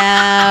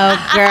no,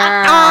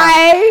 girl.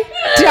 I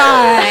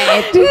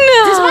died. No.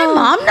 Does my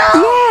mom know?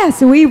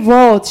 Yes, we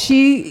rolled.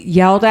 She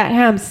yelled at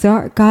him.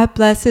 So God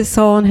bless his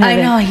soul in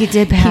heaven. I know, he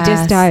did pass. He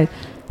just died.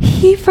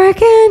 He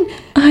freaking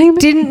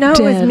didn't know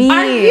it was me.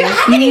 How did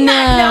he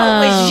not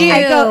know it was you?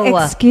 I go,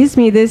 excuse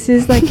me, this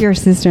is like your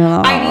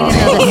sister-in-law. I need to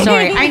know the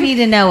story. I need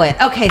to know it.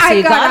 Okay, so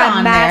you got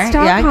on there.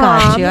 Yeah, I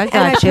got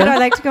you. I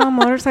like to go on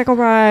motorcycle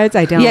rides.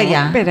 I don't.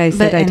 Yeah. But I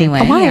said I do.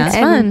 anyway. Why? Yeah. It's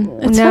fun.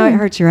 It's now fun. it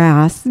hurts your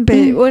ass,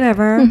 but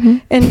whatever.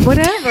 And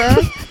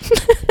whatever.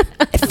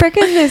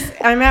 Freaking this,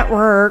 I'm at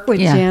work with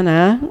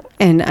Jana,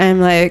 and I'm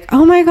like,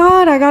 oh my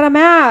God, I got a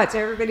match.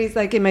 Everybody's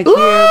like in my cube.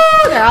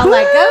 They're all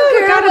like, oh,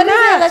 girl, got a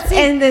match. Let's see.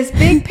 And this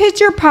big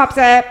picture pops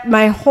up.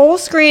 My whole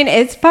screen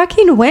is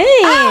fucking Wayne.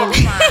 Oh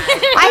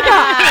I go,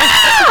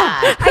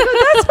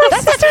 that's my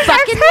sister's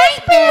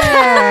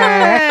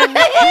ex-husband.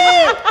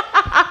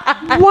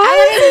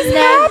 Why is this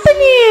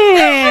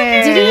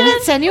happening? Did he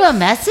even send you a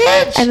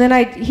message? And then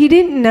he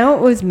didn't know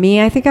it was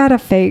me. I think I had a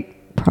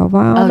fake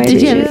profile. Oh, maybe.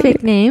 did you have a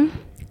fake name?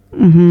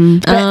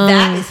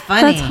 That is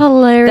funny. That's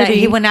hilarious. That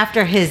he went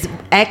after his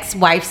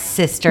ex-wife's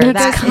sister.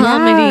 That's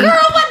comedy. Girl,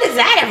 when does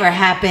that ever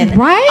happen?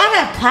 Right?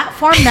 On a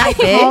platform that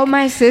big? Called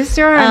my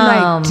sister.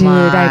 I'm like, dude,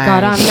 I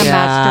got on the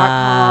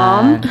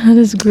Match.com. That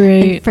is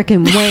great.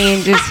 Freaking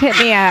Wayne just hit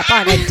me up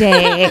on a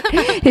date.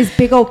 His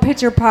big old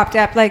picture popped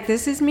up like,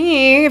 this is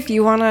me. If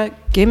you want to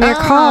give me a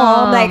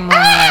call. I'm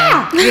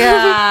like,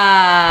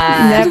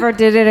 Yeah. Never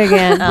did it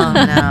again. Oh,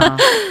 no.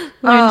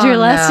 Learned your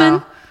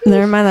lesson?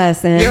 Learned my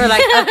lesson. You were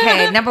like,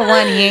 okay, number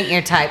one, he ain't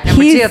your type.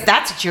 Number two, if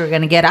that's what you were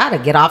going to get out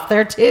of, get off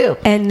there too.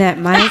 And that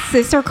my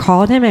sister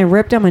called him and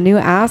ripped him a new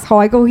asshole.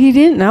 I go, he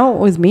didn't know it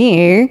was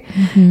me.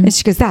 And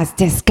she goes, that's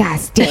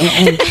disgusting.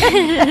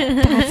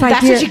 That's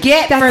what you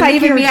get for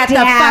leaving me at the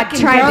fucking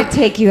trying to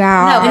take you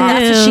out. No, but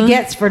that's what she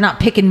gets for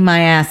not picking my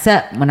ass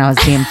up when I was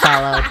being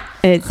followed.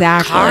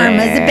 Exactly.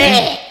 Karma's a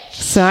bitch.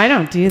 So I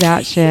don't do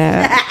that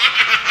shit.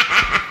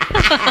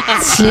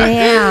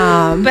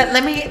 Damn. But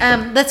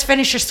let's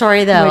finish your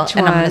story though. Which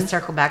and I'm going one? to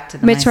circle back to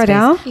the Mitch MySpace.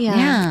 Riddell?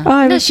 Yeah.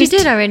 Oh, No, she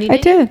did already. I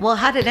did. Well,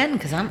 how did it end?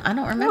 Because I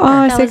don't remember. Oh,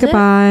 I That said was it?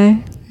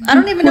 goodbye. I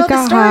don't even know the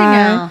got story high.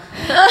 now.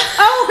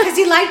 Oh, because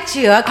he liked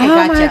you. Okay,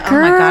 Oh, gotcha. my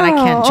Oh my God, I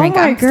can't girl. drink. Oh,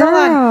 my I'm still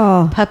on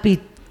girl.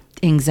 puppy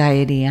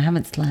anxiety. I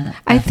haven't slept.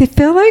 I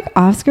feel like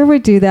Oscar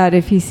would do that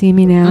if he see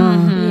me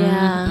now.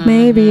 Yeah.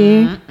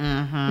 Maybe.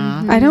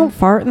 I don't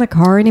fart in the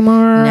car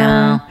anymore.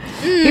 No.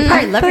 He'd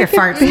probably love your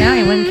farts now.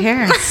 He wouldn't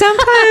care.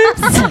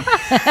 Sometimes.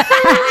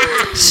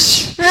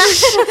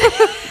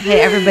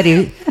 Hey,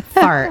 everybody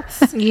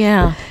farts.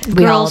 Yeah.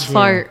 We all Girls do.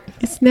 fart.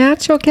 It's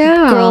natural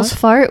gal. Girls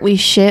fart. We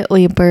shit.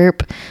 We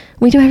burp.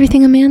 We do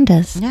everything a man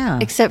does. Yeah.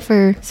 Except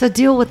for So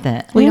deal with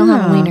it. we don't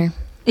have a Yeah. wiener.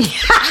 We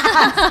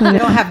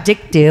don't have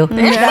dick do. We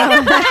don't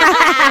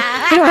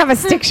have a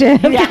stick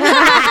shift.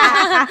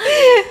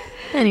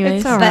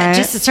 Anyways. It's all But right.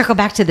 just to circle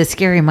back to the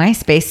scary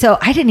MySpace. So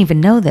I didn't even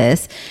know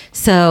this.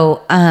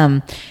 So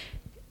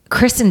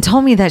Kristen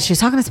told me that she was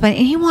talking to somebody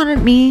and he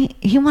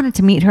wanted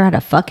to meet her at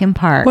a fucking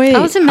park. Wait, I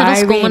was in middle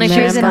school when I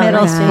She was in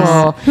remember middle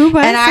that. school. Who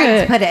was and I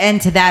it? put an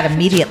end to that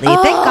immediately.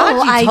 Thank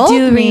God you told I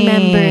do me.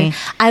 remember.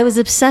 I was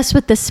obsessed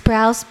with the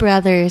Sprouse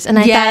brothers, and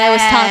I thought I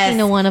was talking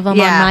to one of them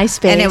on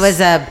MySpace. And it was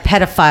a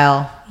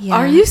pedophile. Yeah.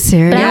 Are you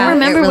serious? But I Yeah, don't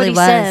remember it what really he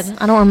was. said.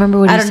 I don't remember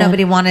what he I said. don't know, but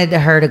he wanted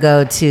her to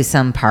go to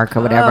some park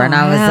or whatever. Oh, and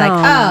I was hell.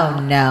 like,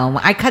 oh no.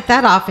 I cut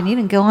that off and you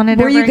didn't go on it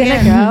Were ever you going to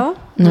again. go?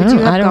 No, Would you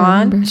have I don't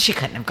gone? remember. She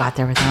couldn't have got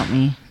there without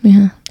me.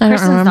 Yeah, I don't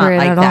Kristen's remember not it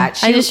like at all.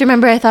 that. I just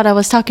remember I thought I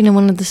was talking to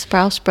one of the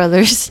Sprouse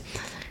brothers.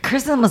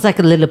 Kristen was like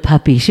a little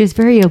puppy. She was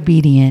very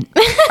obedient.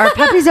 Are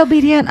puppies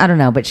obedient? I don't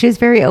know, but she was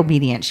very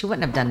obedient. She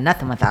wouldn't have done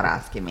nothing without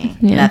asking me.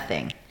 Yeah.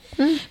 Nothing.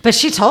 But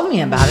she told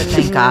me about it,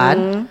 thank God.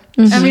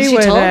 Mm-hmm. I mean, She she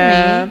told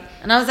would've. me.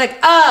 And I was like,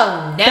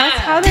 oh, no. That's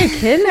how they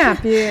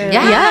kidnap you.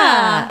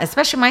 Yeah.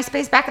 Especially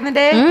MySpace back in the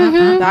day.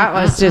 That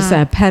was just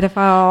a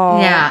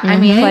pedophile. Yeah. I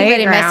mean,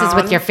 anybody messes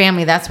playground. with your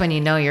family, that's when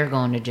you know you're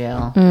going to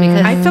jail. Mm-hmm.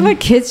 Because I feel like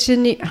kids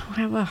shouldn't.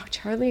 Oh,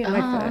 Charlie and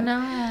my foot.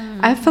 no.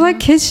 I feel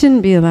like kids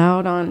shouldn't be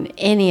allowed on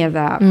any of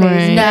that.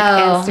 Facebook,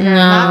 No. Instagram.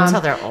 Not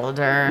until they're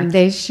older.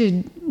 They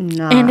should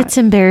not. And it's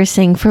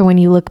embarrassing for when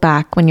you look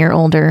back when you're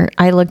older.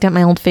 I looked at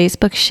my old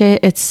Facebook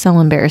shit. It's so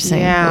embarrassing.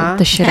 Yeah.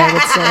 The shit I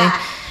would say.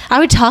 I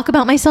would talk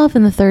about myself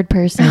in the third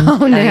person.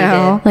 Oh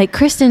no. Like,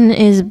 Kristen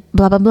is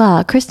blah, blah,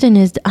 blah. Kristen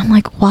is... I'm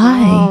like, why?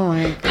 Oh,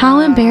 my How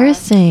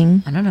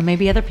embarrassing. I don't know.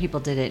 Maybe other people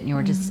did it and you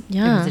were just, it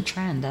Yeah. was a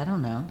trend. I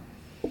don't know.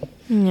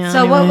 Yeah,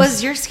 So what anyways.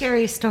 was your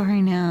scary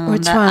story now?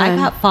 Which that I one?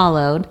 got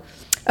followed.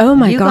 Oh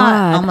my you God!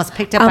 got almost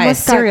picked up by a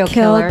serial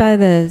killed killer. by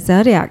the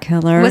Zodiac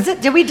killer. Was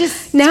it? Did we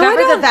just No, I discover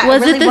don't- that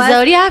Was really it the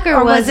Zodiac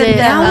or was it?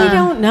 Now we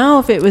don't know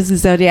if it was the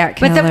Zodiac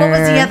killer. But then what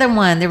was the other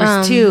one? There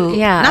was two.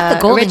 Yeah, not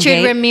the Golden Richard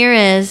Gate.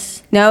 Ramirez.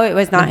 No, it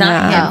was not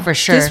him for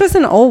sure. This was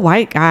an old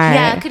white guy.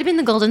 Yeah, it could have been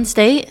the Golden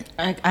State.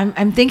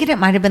 I'm thinking it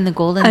might have been the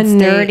Golden A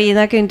State. nerdy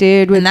looking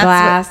dude with And that's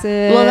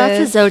glasses. Well, that's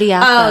the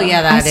Zodiac. Oh though. yeah,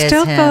 I that is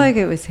still him. feel like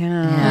it was him.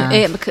 Yeah.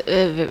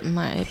 It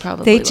might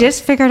probably. They was.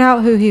 just figured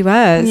out who he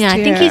was. Yeah,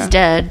 I think too. he's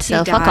dead. So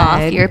He fuck off.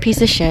 died. You're a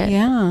piece of shit.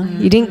 Yeah,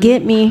 you didn't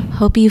get me.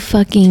 Hope you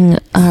fucking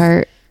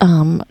are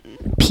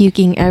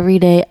puking every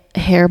day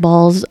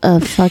hairballs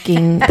of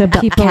fucking The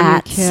people you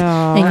cats kill.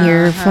 and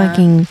you're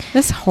fucking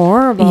That's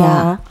horrible.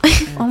 Yeah.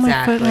 Oh my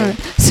Exactly.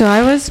 goodness. So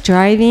I was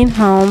driving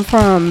home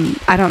from,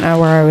 I don't know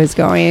where I was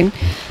going,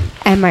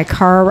 and my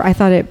car, I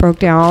thought it broke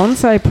down.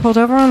 So I pulled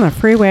over on the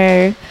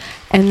freeway,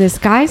 and this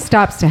guy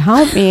stops to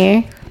help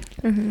me.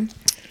 And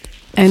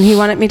he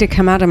wanted me to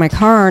come out of my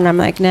car, and I'm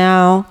like,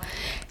 no.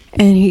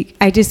 And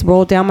I just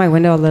rolled down my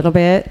window a little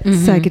bit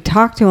so I could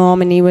talk to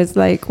him. And he was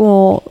like,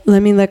 well,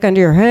 let me look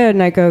under your hood.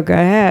 And I go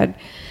ahead.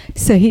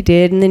 So he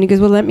did. And then he goes,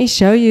 well, let me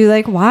show you,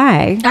 like,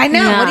 why? I know.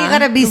 Yeah. What do you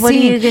gotta be What are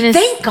you seeing? gonna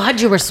Thank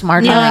God you were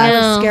smart. Yeah, enough. I I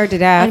know. was scared to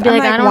death. I'd be I'm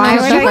like, I don't why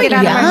know. would You I were get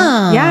out of my...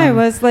 young. Yeah, I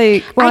was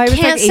like, well, I was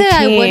can't like say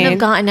I 18. wouldn't have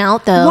gotten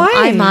out though. Why?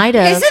 I might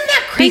have. Isn't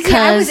that crazy? Because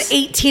I was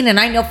 18, and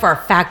I know for a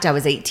fact I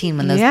was 18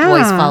 when those Yeah.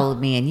 boys followed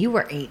me, and you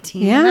were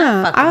 18. when that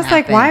Yeah. fucking I was like,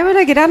 happened. why would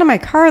I get out of my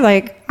car?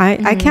 Like,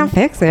 I can't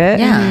fix it.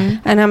 Yeah.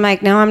 And I'm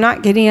like, no, I'm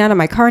not getting out of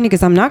my car. And he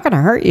goes, I'm not going to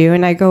hurt you.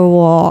 And I go,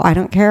 well, I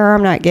don't care.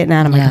 I'm not getting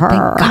out of my Yeah,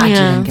 car. thank God you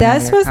Yeah. didn't get out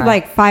of This your was car.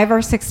 like 5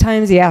 or 6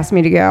 times he asked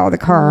me to get out of the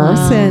car.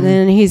 And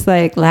then he's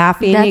like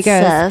laughing. that's He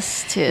goes,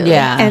 sus too.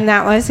 Yeah. and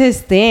that was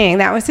his thing.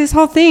 That was his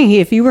whole thing.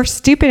 If you were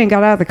stupid and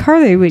got out of the car,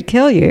 they would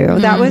kill you.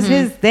 That was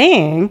his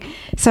thing.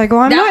 So I go,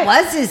 I'm that not.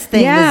 was his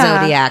thing, Yeah. the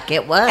Zodiac.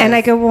 It was. And I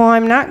go, well,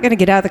 I'm not going to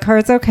get out of the car.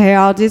 It's okay.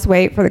 I'll just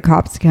wait for the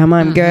cops to come.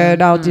 I'm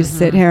good. I'll just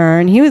sit here.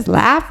 And he was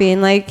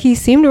laughing. Like, he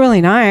seemed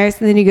really nice.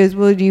 And then he goes,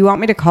 well, do you want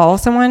me to call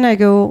someone? I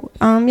go,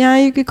 yeah,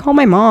 you could call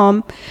my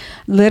mom.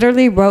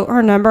 Literally wrote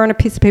her number on a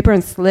piece of paper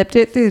and slipped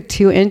it through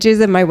 2 inches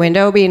of my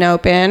window being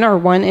open, or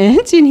 1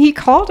 inch. And he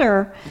called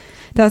her.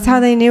 That's how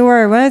they knew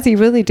where I was. He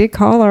really did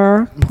call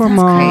her. Poor That's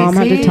mom.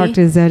 I had to crazy. talk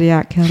to the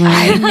Zodiac killer.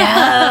 I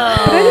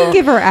know. But I didn't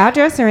give her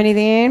address or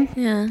anything.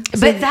 Yeah.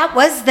 But that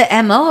was the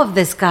MO of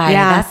this guy.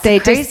 Yeah, That's they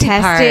the crazy just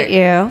tested part.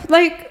 you.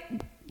 Like,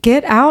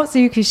 get out so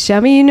you could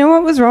show me. You know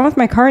what was wrong with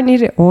my car? It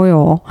needed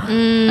oil. Oh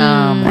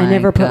I my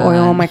never put God.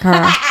 oil in my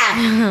car.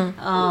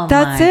 Oh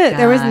That's my it.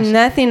 There was gosh.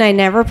 nothing. I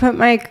never put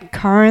my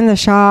car in the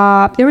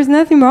shop. There was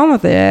nothing wrong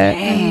with it.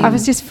 I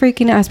was just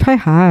freaking out. I was probably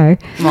high.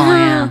 Well,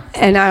 yeah.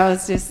 And I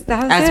was just,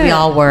 that was As it. we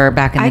all were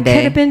back in the I day.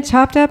 could have been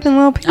chopped up in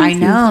little pieces. I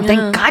know.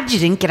 Thank God you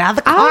didn't get out of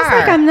the car. I was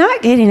like, I'm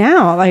not getting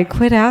out. Like,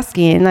 quit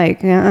asking.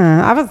 Like,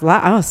 I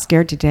was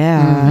scared to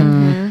death.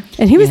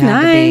 And he was You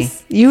had to be.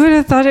 nice. You would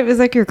have thought it was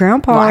like your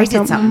grandpa. Well, or I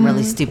did something Mm-hmm.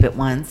 really stupid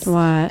once. What?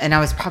 And I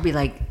was probably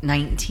like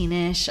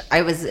 19-ish.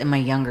 I was in my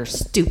younger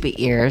stupid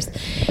years.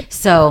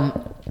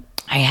 So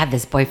I had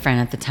this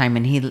boyfriend at the time,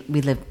 and we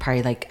lived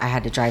probably like, I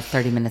had to drive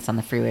 30 minutes on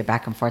the freeway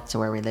back and forth to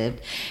where we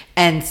lived.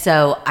 And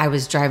so I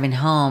was driving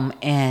home,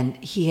 and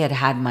he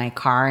had my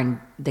car, and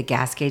the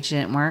gas gauge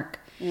didn't work.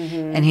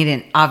 And he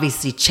didn't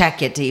obviously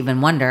check it to even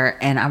wonder.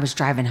 And I was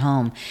driving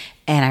home,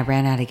 and I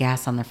ran out of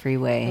gas on the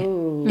freeway.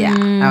 Ooh. Yeah,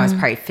 I was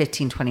probably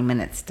 15, 20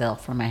 minutes still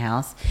from my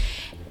house.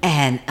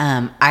 And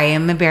I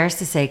am embarrassed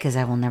to say, because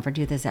I will never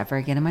do this ever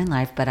again in my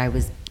life, but I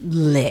was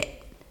lit.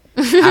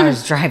 I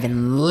was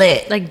driving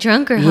lit. Like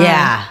drunk or high?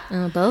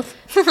 Yeah. Both.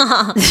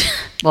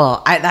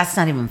 Well, that's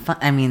not even fun.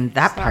 I mean,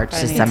 that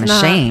part's just, I'm It's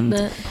not, ashamed.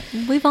 but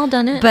we've all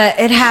done it. But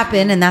it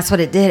happened, and that's what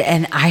it did.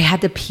 And I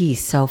had to pee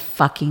so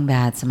fucking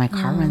bad. So my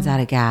car runs out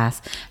of gas.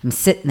 I'm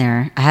sitting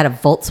there. I had a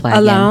Volkswagen.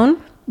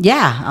 Alone?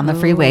 Yeah, on the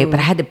freeway. But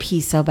I had to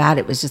pee so bad.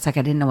 It was just like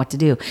I didn't know what to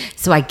do.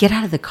 So I get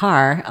out of the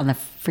car on the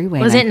freeway.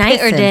 Was and it I'm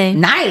night or pissing. day?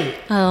 Night.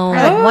 Oh.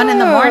 Like 1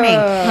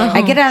 a.m.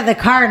 I get out of the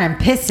car, and I'm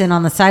pissing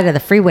on the side of the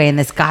freeway. And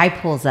this guy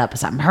pulls up.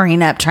 So I'm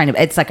hurrying up, trying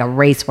to. It's like a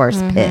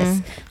racehorse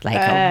piss. Like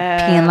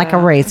peeing like a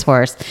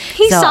racehorse.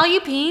 he So- saw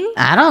you peeing?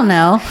 I don't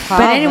know.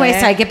 But anyway,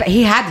 Probably. so I get back.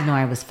 He had to know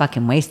I was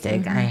fucking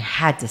wasted. I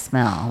had to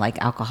smell like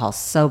alcohol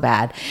so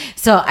bad.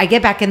 So I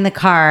get back in the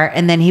car,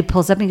 and then he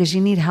pulls up and he goes,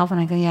 "You need help?" And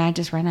I go, "Yeah, I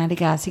just ran out of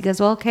gas." He goes,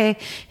 "Well, okay."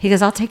 He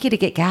goes, "I'll take you to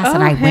get gas."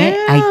 And I went.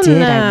 I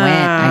did.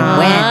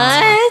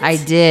 I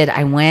did.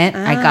 I went.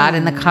 I got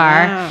in the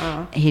car.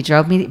 wow. He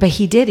drove me, but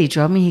he did. He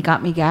drove me. He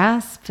got me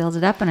gas, filled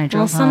it up, and I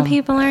drove Well, some home.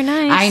 people are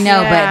nice. I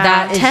know, Yeah. but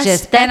that is Test-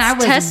 just. And I that's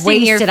was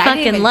testing your wasted. I didn't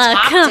fucking even luck.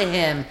 talk to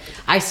him.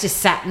 I just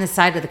sat in the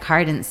side of the car.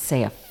 I didn't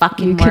say a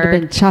fucking You word. could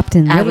have been chopped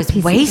in I little was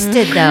pieces.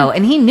 wasted though,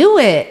 and he knew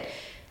it.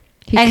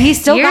 And he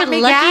still You're got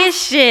me lucky gas. as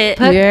shit.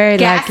 Put You're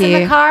gas in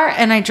lucky. the car,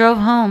 and I drove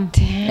home.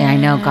 And I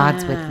know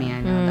God's with me.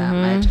 I know that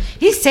much.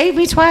 He saved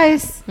me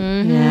twice.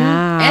 Mm-hmm.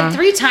 Yeah. And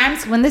 3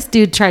 times when this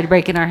dude tried to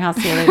break in our house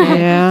the other day.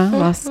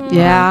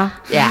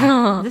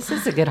 Yeah. This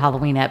is a good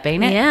Halloween ep,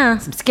 ain't it? Yeah.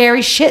 Some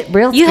scary shit,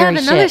 real You scary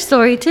have another shit.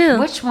 story too.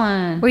 Which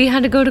one? Where you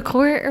had to go to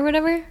court or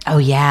whatever? Oh,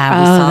 yeah.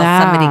 We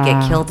saw somebody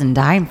get killed and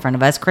die in front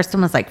of us.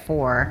 Kristen was like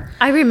 4.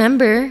 I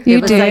remember. You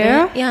It was do? like-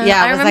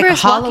 Yeah, I it was remember like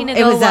us walking to it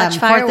go was watch 4th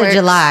fireworks. of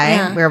July.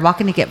 Yeah. We were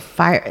walking to Go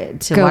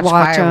watch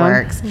watch 'em.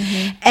 fireworks.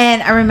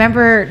 And I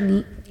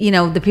remember,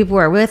 the people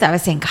we were with, I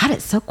was saying, God,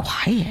 it's so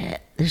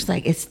quiet. There's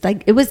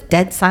it was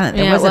dead silent.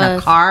 There Yeah, it wasn't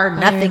was. a car, I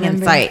nothing in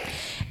remember. sight.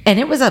 And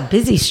it was a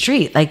busy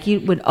street. Like you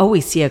would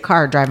always see a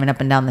car driving up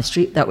and down the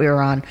street that we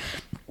were on.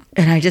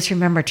 And I just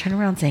remember turning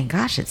around saying,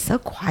 gosh, it's so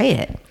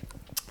quiet.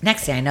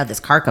 Next thing I know, this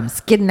car comes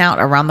skidding out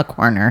around the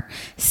corner,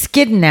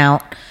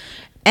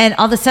 and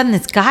all of a sudden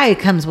this guy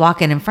comes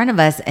walking in front of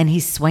us and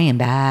he's swaying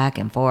back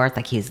and forth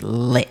like he's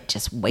lit,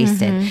 just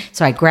wasted.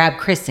 So I grabbed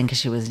Kristen because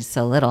she was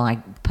so little. I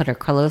put her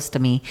close to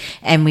me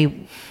and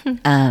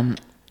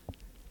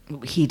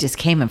he just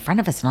came in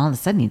front of us and all of a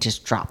sudden he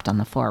just dropped on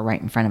the floor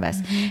right in front of us.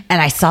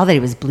 And I saw that he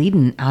was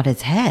bleeding out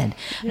his head.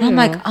 And I'm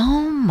like,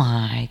 oh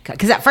my God.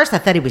 Because at first I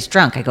thought he was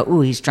drunk. I go,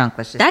 ooh, he's drunk.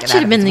 Let's just That get should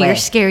out have of his been your way.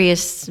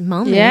 scariest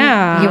moment.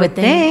 Yeah. You would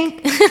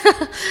think.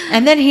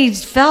 And then he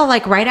fell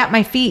like right at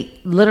my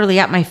feet, literally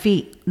at my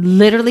feet.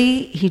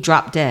 Literally, he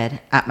dropped dead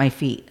at my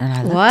feet. And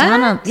I looked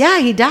down on, yeah,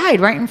 he died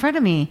right in front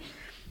of me.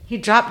 He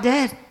dropped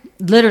dead,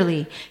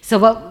 literally. So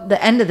what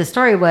the end of the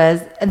story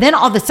was, and then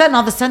all of a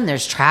sudden,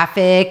 there's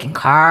traffic and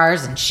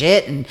cars and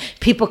shit and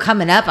people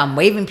coming up. I'm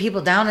waving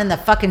people down in the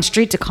fucking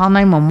street to call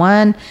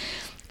 911.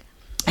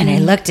 And I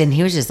looked and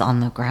he was just on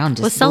the ground,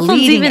 Was just cell phones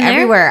bleeding even there?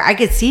 everywhere. I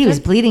could see he was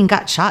bleeding,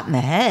 got shot in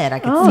the head. I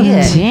could see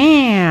it.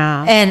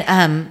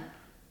 Damn.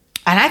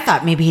 And I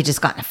thought maybe he just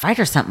got in a fight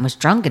or something, was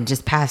drunk and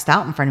just passed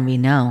out in front of me.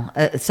 No.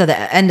 So the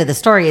end of the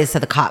story is, so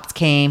the cops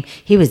came.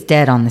 He was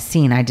dead on the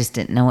scene. I just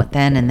didn't know it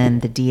then. And then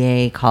the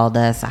DA called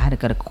us. I had to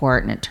go to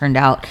court. And it turned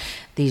out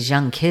these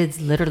young kids,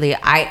 literally,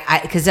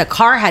 because a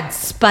car had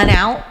spun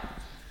out.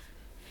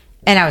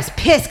 And I was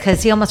pissed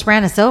because he almost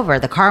ran us over.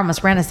 The car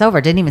almost ran us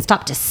over. Didn't even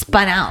stop, just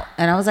spun out.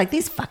 And I was like,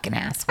 these fucking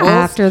assholes.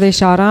 After they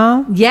shot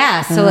him?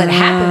 Yeah, so it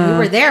happened. We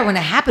were there when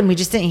it happened. We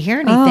just didn't hear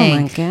anything.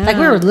 Oh my God. Like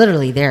we were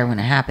literally there when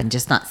it happened,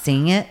 just not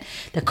seeing it.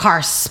 The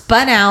car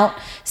spun out.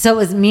 So it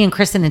was me and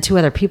Kristen and 2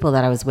 other people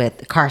that I was with.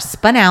 The car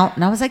spun out,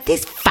 and I was like,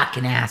 these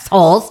fucking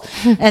assholes.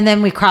 And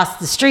then we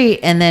crossed the street,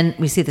 and then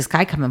we see this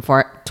guy coming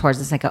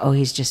towards us. I go, oh,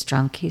 he's just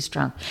drunk. He's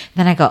drunk.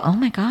 Then I go, oh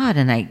my God.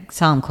 And I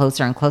saw him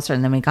closer and closer.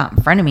 And then when he got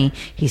in front of me,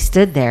 he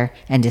stood there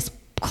and just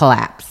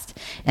collapsed.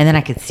 And then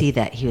I could see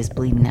that he was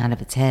bleeding out of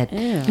his head.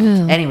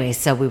 Anyway,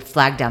 so we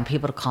flagged down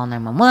people to call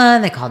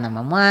 911. They called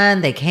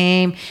 911. They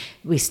came.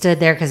 We stood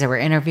there because they were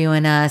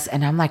interviewing us.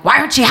 And I'm like, why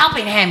aren't you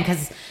helping him?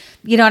 Because,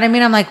 you know what I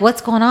mean? I'm like, what's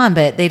going on?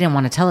 But they didn't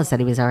want to tell us that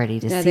he was already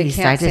deceased.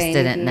 I just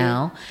didn't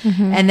know.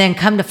 And then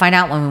come to find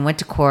out when we went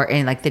to court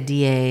and like the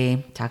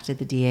DA, talked to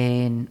the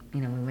DA and,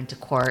 we went to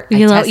court.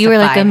 You were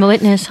like a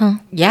witness, huh?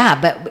 Yeah,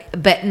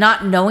 but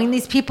not knowing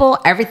these people,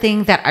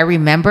 everything that I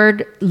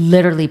remembered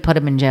literally put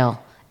them in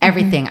jail.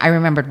 Everything. I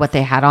remembered what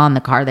they had on, the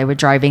car they were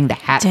driving, the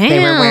hats they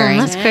were wearing.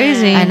 That's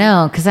crazy. I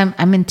know, because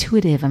I'm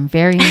intuitive. I'm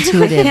very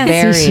intuitive.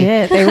 Can't see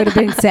shit. They would have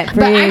been set free.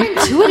 But I'm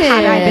intuitive.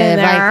 Had I been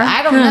there. Like,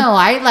 I don't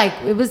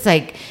know. It was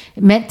like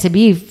meant to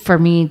be for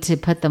me to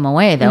put them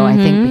away, though. I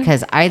think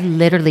because I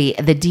literally,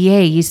 the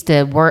DA used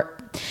to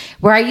work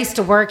where I used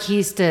to work. He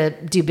used to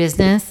do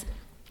business.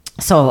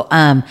 So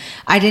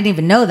I didn't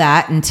even know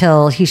that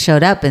until he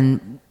showed up.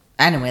 And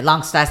anyway,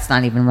 that's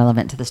not even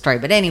relevant to the story.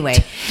 But anyway,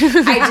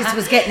 I just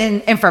was getting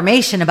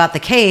information about the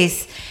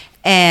case.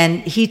 And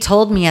he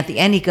told me at the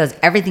end, he goes,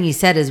 everything you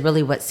said is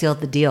really what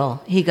sealed the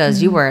deal. He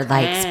goes, you were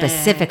like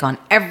specific on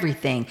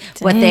everything.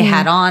 What they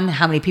had on,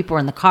 how many people were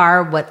in the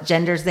car, what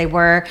genders they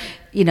were.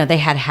 They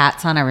had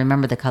hats on. I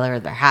remember the color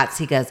of their hats.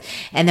 He goes,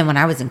 and then when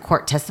I was in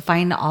court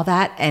testifying to all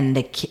that, and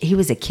he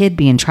was a kid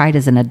being tried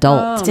as an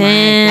adult.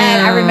 Damn.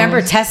 And I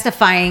remember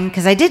testifying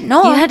because I didn't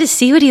know him. You had to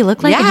see what he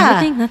looked like and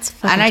everything? That's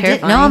fucking And I terrifying.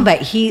 didn't know him,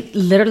 but he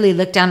literally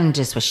looked down and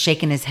just was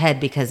shaking his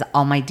head because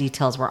all my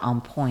details were on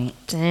point.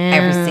 Damn.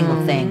 Every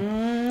single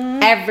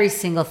thing. Every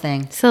single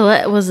thing. So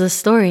what was the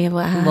story of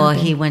what happened? Well,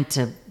 he went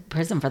to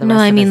prison for the no,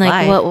 rest I of mean his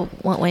like life.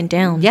 what went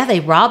down? Yeah, they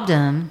robbed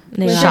him.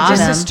 They Was shot it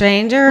just him. a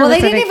stranger? Well, Was they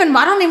it didn't even.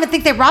 I don't even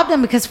think they robbed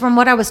him because from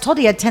what I was told,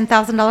 he had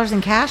 $10,000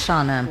 in cash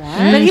on him.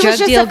 But he Drug was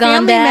just deal a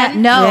gone family bad?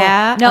 man. No,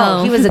 Yeah. no,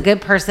 Oh. he was a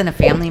good person, a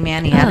family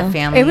man. He had a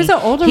family. It was an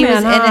older he man,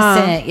 was huh?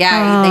 innocent.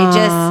 Yeah, they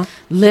just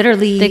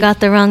literally. They got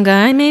the wrong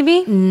guy,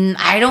 maybe?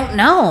 I don't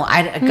know.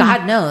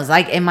 God knows.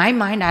 Like in my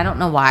mind, I don't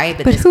know why.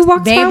 But this who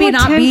walks around maybe with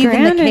not 10 be even the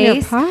grand in your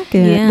case. pocket?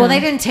 Yeah. Well, they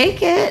didn't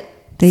take it.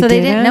 They so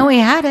they didn't? didn't know he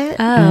had it.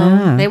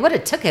 Oh. They would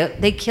have took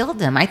it. They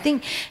killed him. I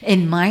think,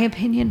 in my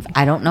opinion,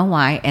 I don't know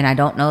why, and I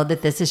don't know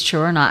that this is true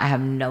or not. I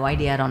have no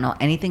idea. I don't know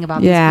anything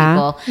about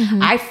Yeah. these people.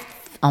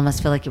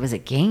 almost feel like it was a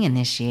gang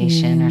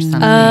initiation or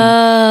something.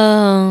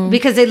 Oh.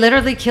 Because they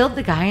literally killed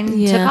the guy and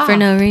took off. for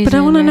no reason. But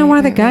I want to know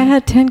why the guy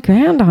had 10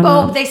 grand on him.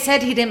 Oh, they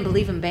said he didn't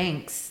believe in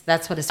banks.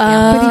 That's what his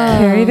family But said.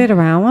 he carried it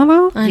around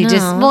with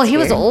him? He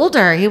was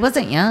older. He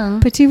wasn't young.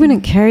 But you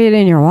wouldn't carry it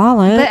in your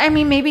wallet. But I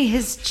mean, maybe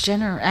his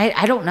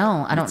I don't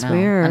know. I don't know.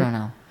 Weird. I don't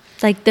know.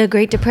 Like the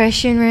Great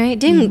Depression, right?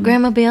 Didn't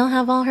Grandma Bale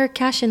have all her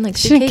cash in like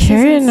She didn't suitcases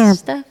carry it in her and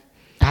stuff?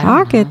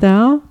 pocket,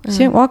 though. She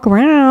didn't walk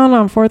around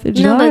on 4th of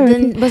July. No, but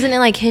then wasn't it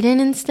like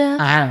hidden and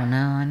stuff? I don't know.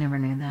 I never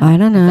knew that. I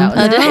don't know.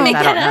 Did I make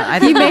that up? I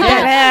think you made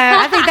that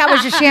up. I think that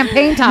was your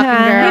champagne talking,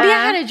 girl. Maybe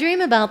I had a dream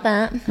about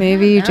that.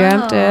 Maybe you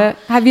dreamt it.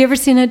 Have you ever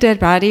seen a dead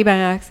body by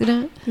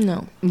accident?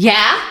 No. Yeah,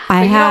 I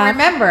but you have.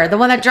 don't remember the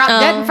one that dropped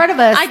dead in front of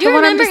us. I do the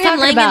one I'm remember just him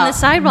talking laying in the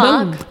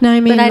sidewalk. No, I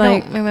mean, but I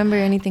like, don't remember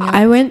anything else.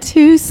 I went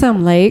to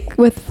some lake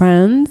with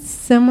friends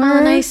somewhere.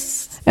 Oh,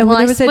 nice. And Well,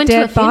 there I was a went to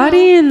dead a funeral.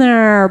 body in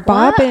there,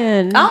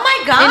 bobbing. Oh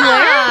my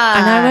god!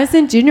 And I was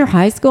in junior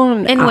high school.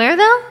 And where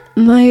though?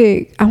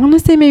 Like, I want to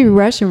say maybe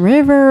Russian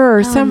River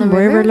or some the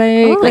river river?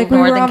 lake. Oh. Like we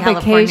were Northern on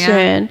California.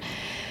 vacation.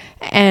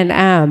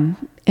 And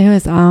it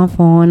was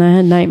awful. And I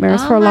had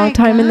nightmares for a long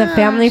time. And the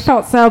family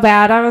felt so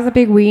bad. I was a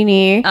big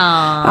weenie.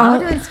 I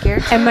would have been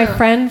scared too. And my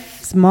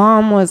friend's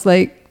mom was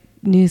like,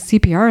 knew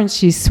CPR, and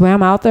she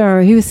swam out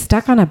there. He was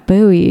stuck on a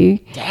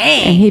buoy.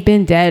 Dang. And he'd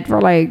been dead for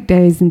like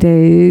days and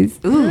days.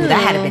 Ooh,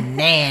 that had to been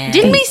nasty.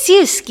 Didn't we see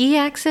a ski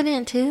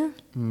accident too?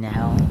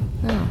 No.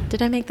 Oh,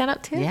 did I make that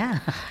up too? Yeah.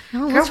 Oh,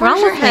 Girl, what's where's wrong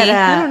your with head me?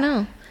 at? I don't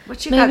know.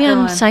 What you Maybe got I'm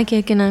going?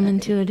 psychic and I'm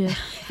intuitive.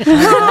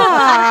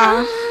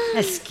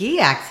 A ski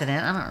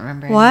accident? I don't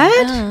remember.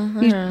 What? Oh,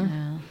 I don't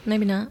know.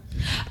 Maybe not.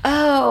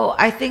 Oh,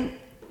 I think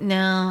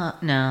no.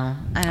 I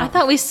don't. I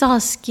thought we saw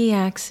a ski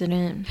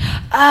accident.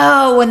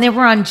 Oh, when they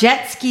were on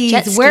jet skis.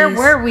 Jet Where skis.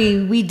 were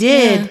we? We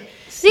did. Yeah.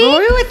 See? Were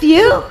we with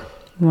you?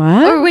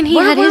 What? Or when he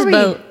Where had his were we?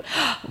 boat.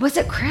 Was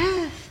it Chris?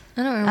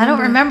 I don't remember. I don't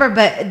remember,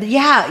 but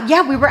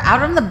yeah, we were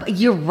out on the.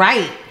 You're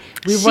right.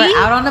 We were See?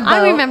 out on the boat.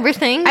 I remember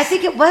things. I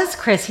think it was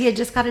Chris. He had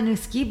just got a new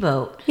ski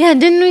boat. Yeah,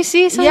 didn't we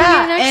see someone get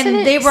an Yeah, accident?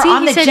 and they were See,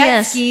 on he the said jet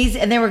yes. skis,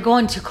 and they were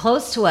going too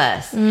close to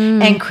us.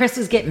 And Chris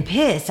was getting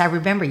pissed. I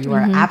remember you were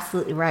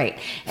absolutely right.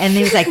 And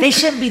he was like, "They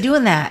shouldn't be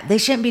doing that. They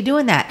shouldn't be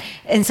doing that."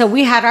 And so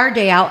we had our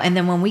day out, and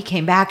then when we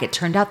came back, it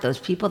turned out those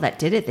people that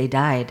did it, they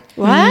died.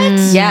 What?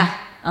 Yeah,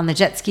 on the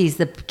jet skis,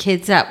 the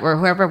kids that were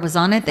whoever was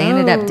on it, they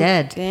ended up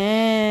dead.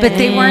 Dang. But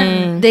they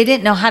weren't. They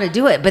didn't know how to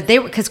do it. But they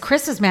were because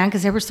Chris was mad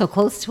because they were so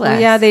close to us. Well,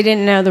 yeah, they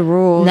didn't know the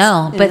rules.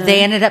 No, but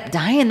they ended up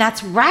dying.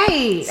 That's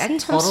right. I I'm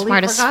totally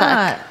smart as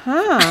forgot.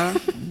 Huh.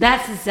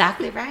 That's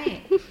exactly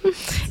right.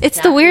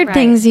 It's the weird right.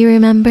 things you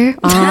remember.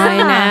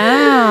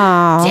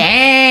 I know.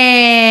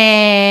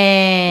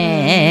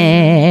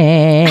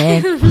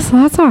 Dang. So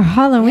that's our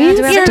Halloween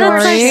do we story. have Yeah,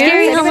 that's our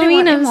scary Does anybody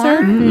Halloween want more?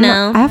 episode.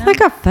 No. I have like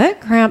a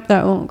foot cramp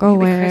that won't go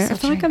away. Chris I will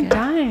feel like drink I'm it.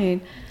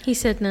 dying. He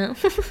said no.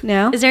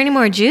 No? Is there any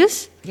more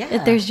juice? Yeah.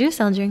 If there's juice,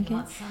 I'll drink it.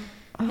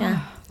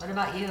 Yeah. What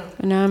about you?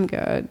 No, I'm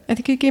good. I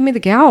think you gave me the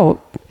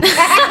gout. I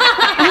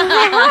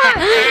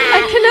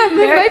cannot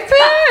move my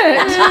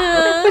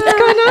foot. What's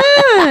going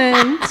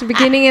on? It's the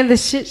beginning of the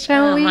shit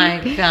show Oh week. my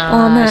gosh.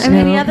 On that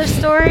Any note. other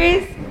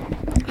stories?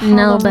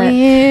 No, but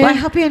Halloween. Well, I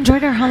hope you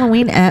enjoyed our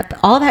Halloween ep.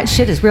 All that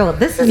shit is real.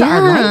 This is our Yeah.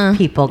 life,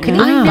 people. Can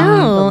you I fucking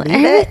know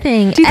believe it?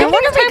 everything. Dude, I Every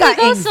wonder if we time got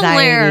we go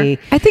somewhere. anxiety.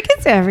 I think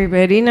it's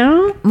everybody,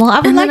 no? Well, I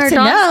would And then like our to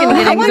dog's know. gonna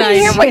get I want to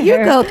hear anxiety. what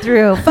you go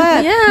through.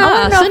 Fuck. Yeah, I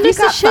want to know send if you us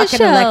a got shit fucking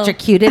show.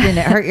 electrocuted and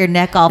it hurt your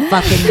neck all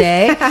fucking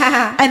day.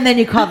 And then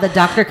you called the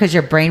doctor because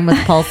your brain was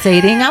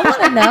pulsating. I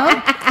want to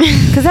know.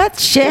 Because that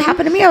shit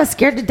happened to me. I was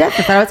scared to death.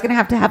 I thought I was going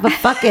to have a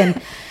fucking...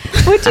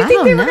 What do you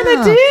think they were going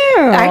to do?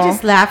 I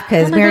just laughed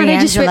because oh my Mary God, I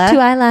just ripped 2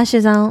 Angela...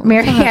 eyelashes out.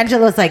 Mary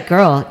Angela was like,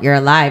 "Girl, you're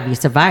alive. You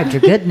survived.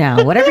 You're good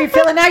now. Whatever you're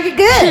feeling now, you're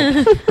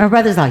good." My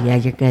brother's all, "Yeah,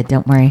 you're good.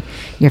 Don't worry.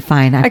 You're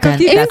fine." I've done.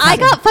 If that's I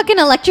got fucking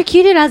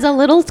electrocuted as a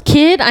little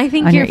kid, I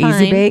think on you're your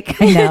fine. easy bake.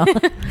 I know.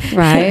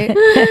 Right?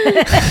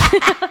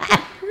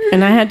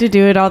 And I had to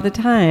do it all the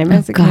time.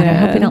 as a God, I kid.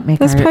 hope you don't make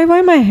That's our- probably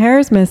why my hair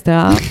is messed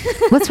up.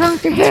 What's wrong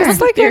with your hair?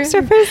 It's like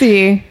extra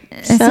frizzy.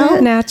 So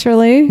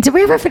Naturally. did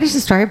we ever finish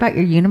the story about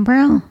your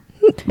unibrow?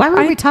 Why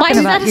were we talking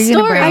is about that a your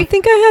story? I unibrow?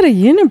 think I had a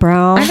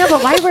unibrow. I know,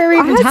 but why were we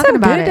I even had talking some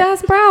about good it?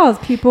 ass brows,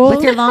 people.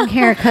 With your long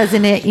hair,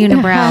 cousin it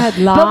unibrow. had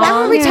But why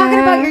were we long talking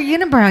hair. about your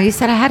unibrow? You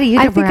said I had a unibrow.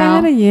 I think I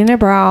had a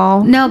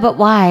unibrow. No, but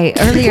why?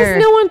 Earlier.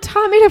 Because no one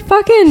taught me to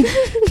fucking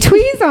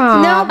tweeze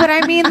them. No, but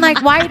I mean,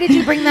 like, why did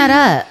you bring that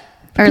up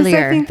Because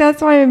earlier? I think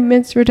that's why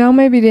Mr. Riddell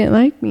maybe didn't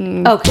like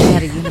me. Oh, because he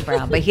had a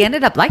unibrow, but he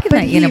ended up liking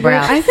that he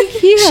unibrow. I think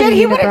he had Shit, a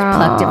he would have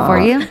unibrow. plucked it for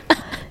you.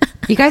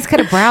 You guys could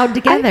have browed I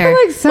together. feel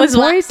like some Was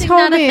boy waxing told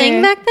not a me.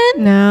 thing back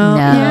then? No. No.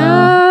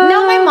 Yeah.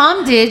 No, my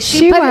mom did. She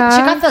She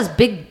got was. those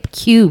big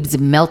cubes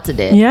and melted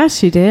it. Yeah,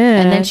 she did.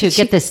 And then she would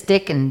get the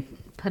stick and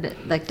put it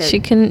like the.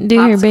 She couldn't do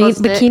her popsicle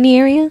stick. bikini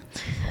area?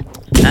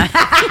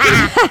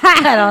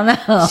 I don't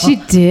know. She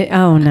did.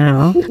 Oh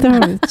no.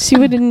 She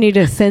would need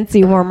a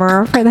Scentsy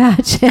warmer for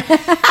that shit.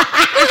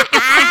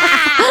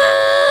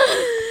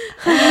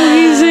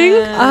 Amazing.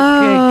 Good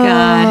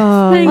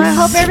God. Thanks I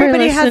hope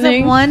everybody has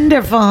a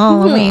wonderful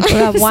Halloween.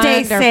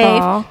 Stay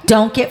safe.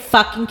 Don't get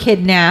fucking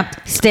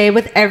kidnapped. Stay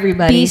with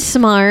everybody. Be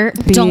smart.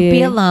 Don't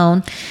be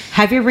alone.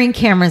 Have your Ring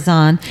cameras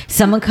on.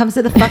 Someone comes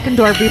to the fucking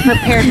door. Be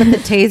prepared with a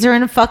taser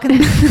and a fucking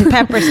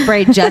pepper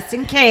spray just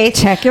in case.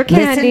 Check your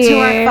candy. Listen to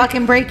our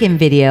fucking break-in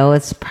video.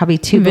 It's probably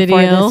 2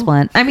 before this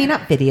one. I mean,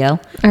 not video.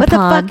 What the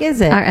fuck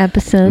is it? Our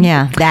episode.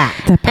 Yeah,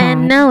 that.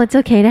 And no, it's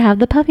okay to have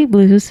the puppy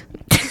blues.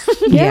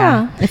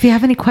 Yeah. If you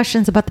have any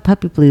questions about the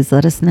puppy blues,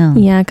 let us know.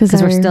 Yeah, because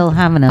we're still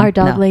having them. Our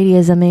dog lady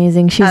is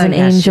amazing. She's an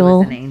angel. She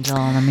was an angel,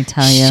 let me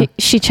tell you.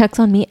 She checks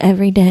on me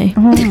every day.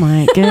 Oh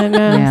my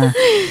goodness.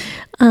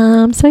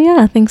 So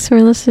yeah, thanks for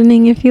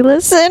listening. If you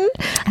listen,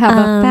 have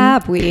a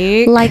fab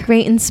week. Like,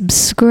 rate, and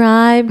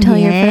subscribe. Tell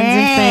your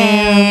friends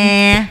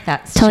and fam.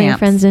 Tell your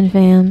friends and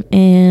fam,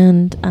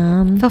 and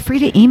feel free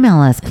to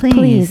email us, please.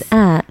 Please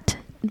at.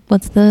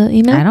 What's the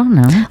email? I don't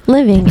know.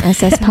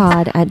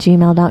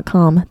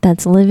 livingsspod@gmail.com.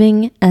 That's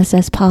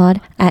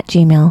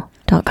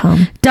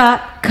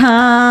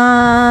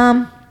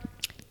livingsspod@gmail.com.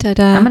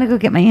 I'm gonna go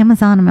get my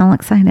Amazon. I'm all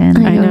excited.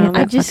 I know.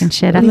 I just fucking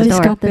shit at the door.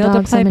 Got the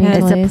dog so many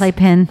It's a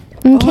playpen.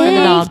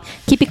 Okay.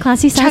 Keep it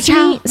classy, sassy,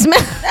 and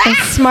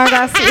smart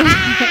assy.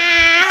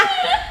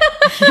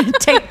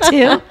 Take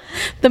 2.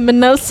 The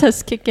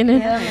Minosa's kicking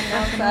in.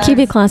 Keep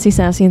it classy,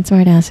 sassy, and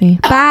smart assy.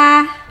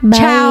 Bye.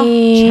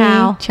 Bye.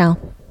 Ciao. Ciao.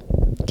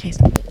 Okay.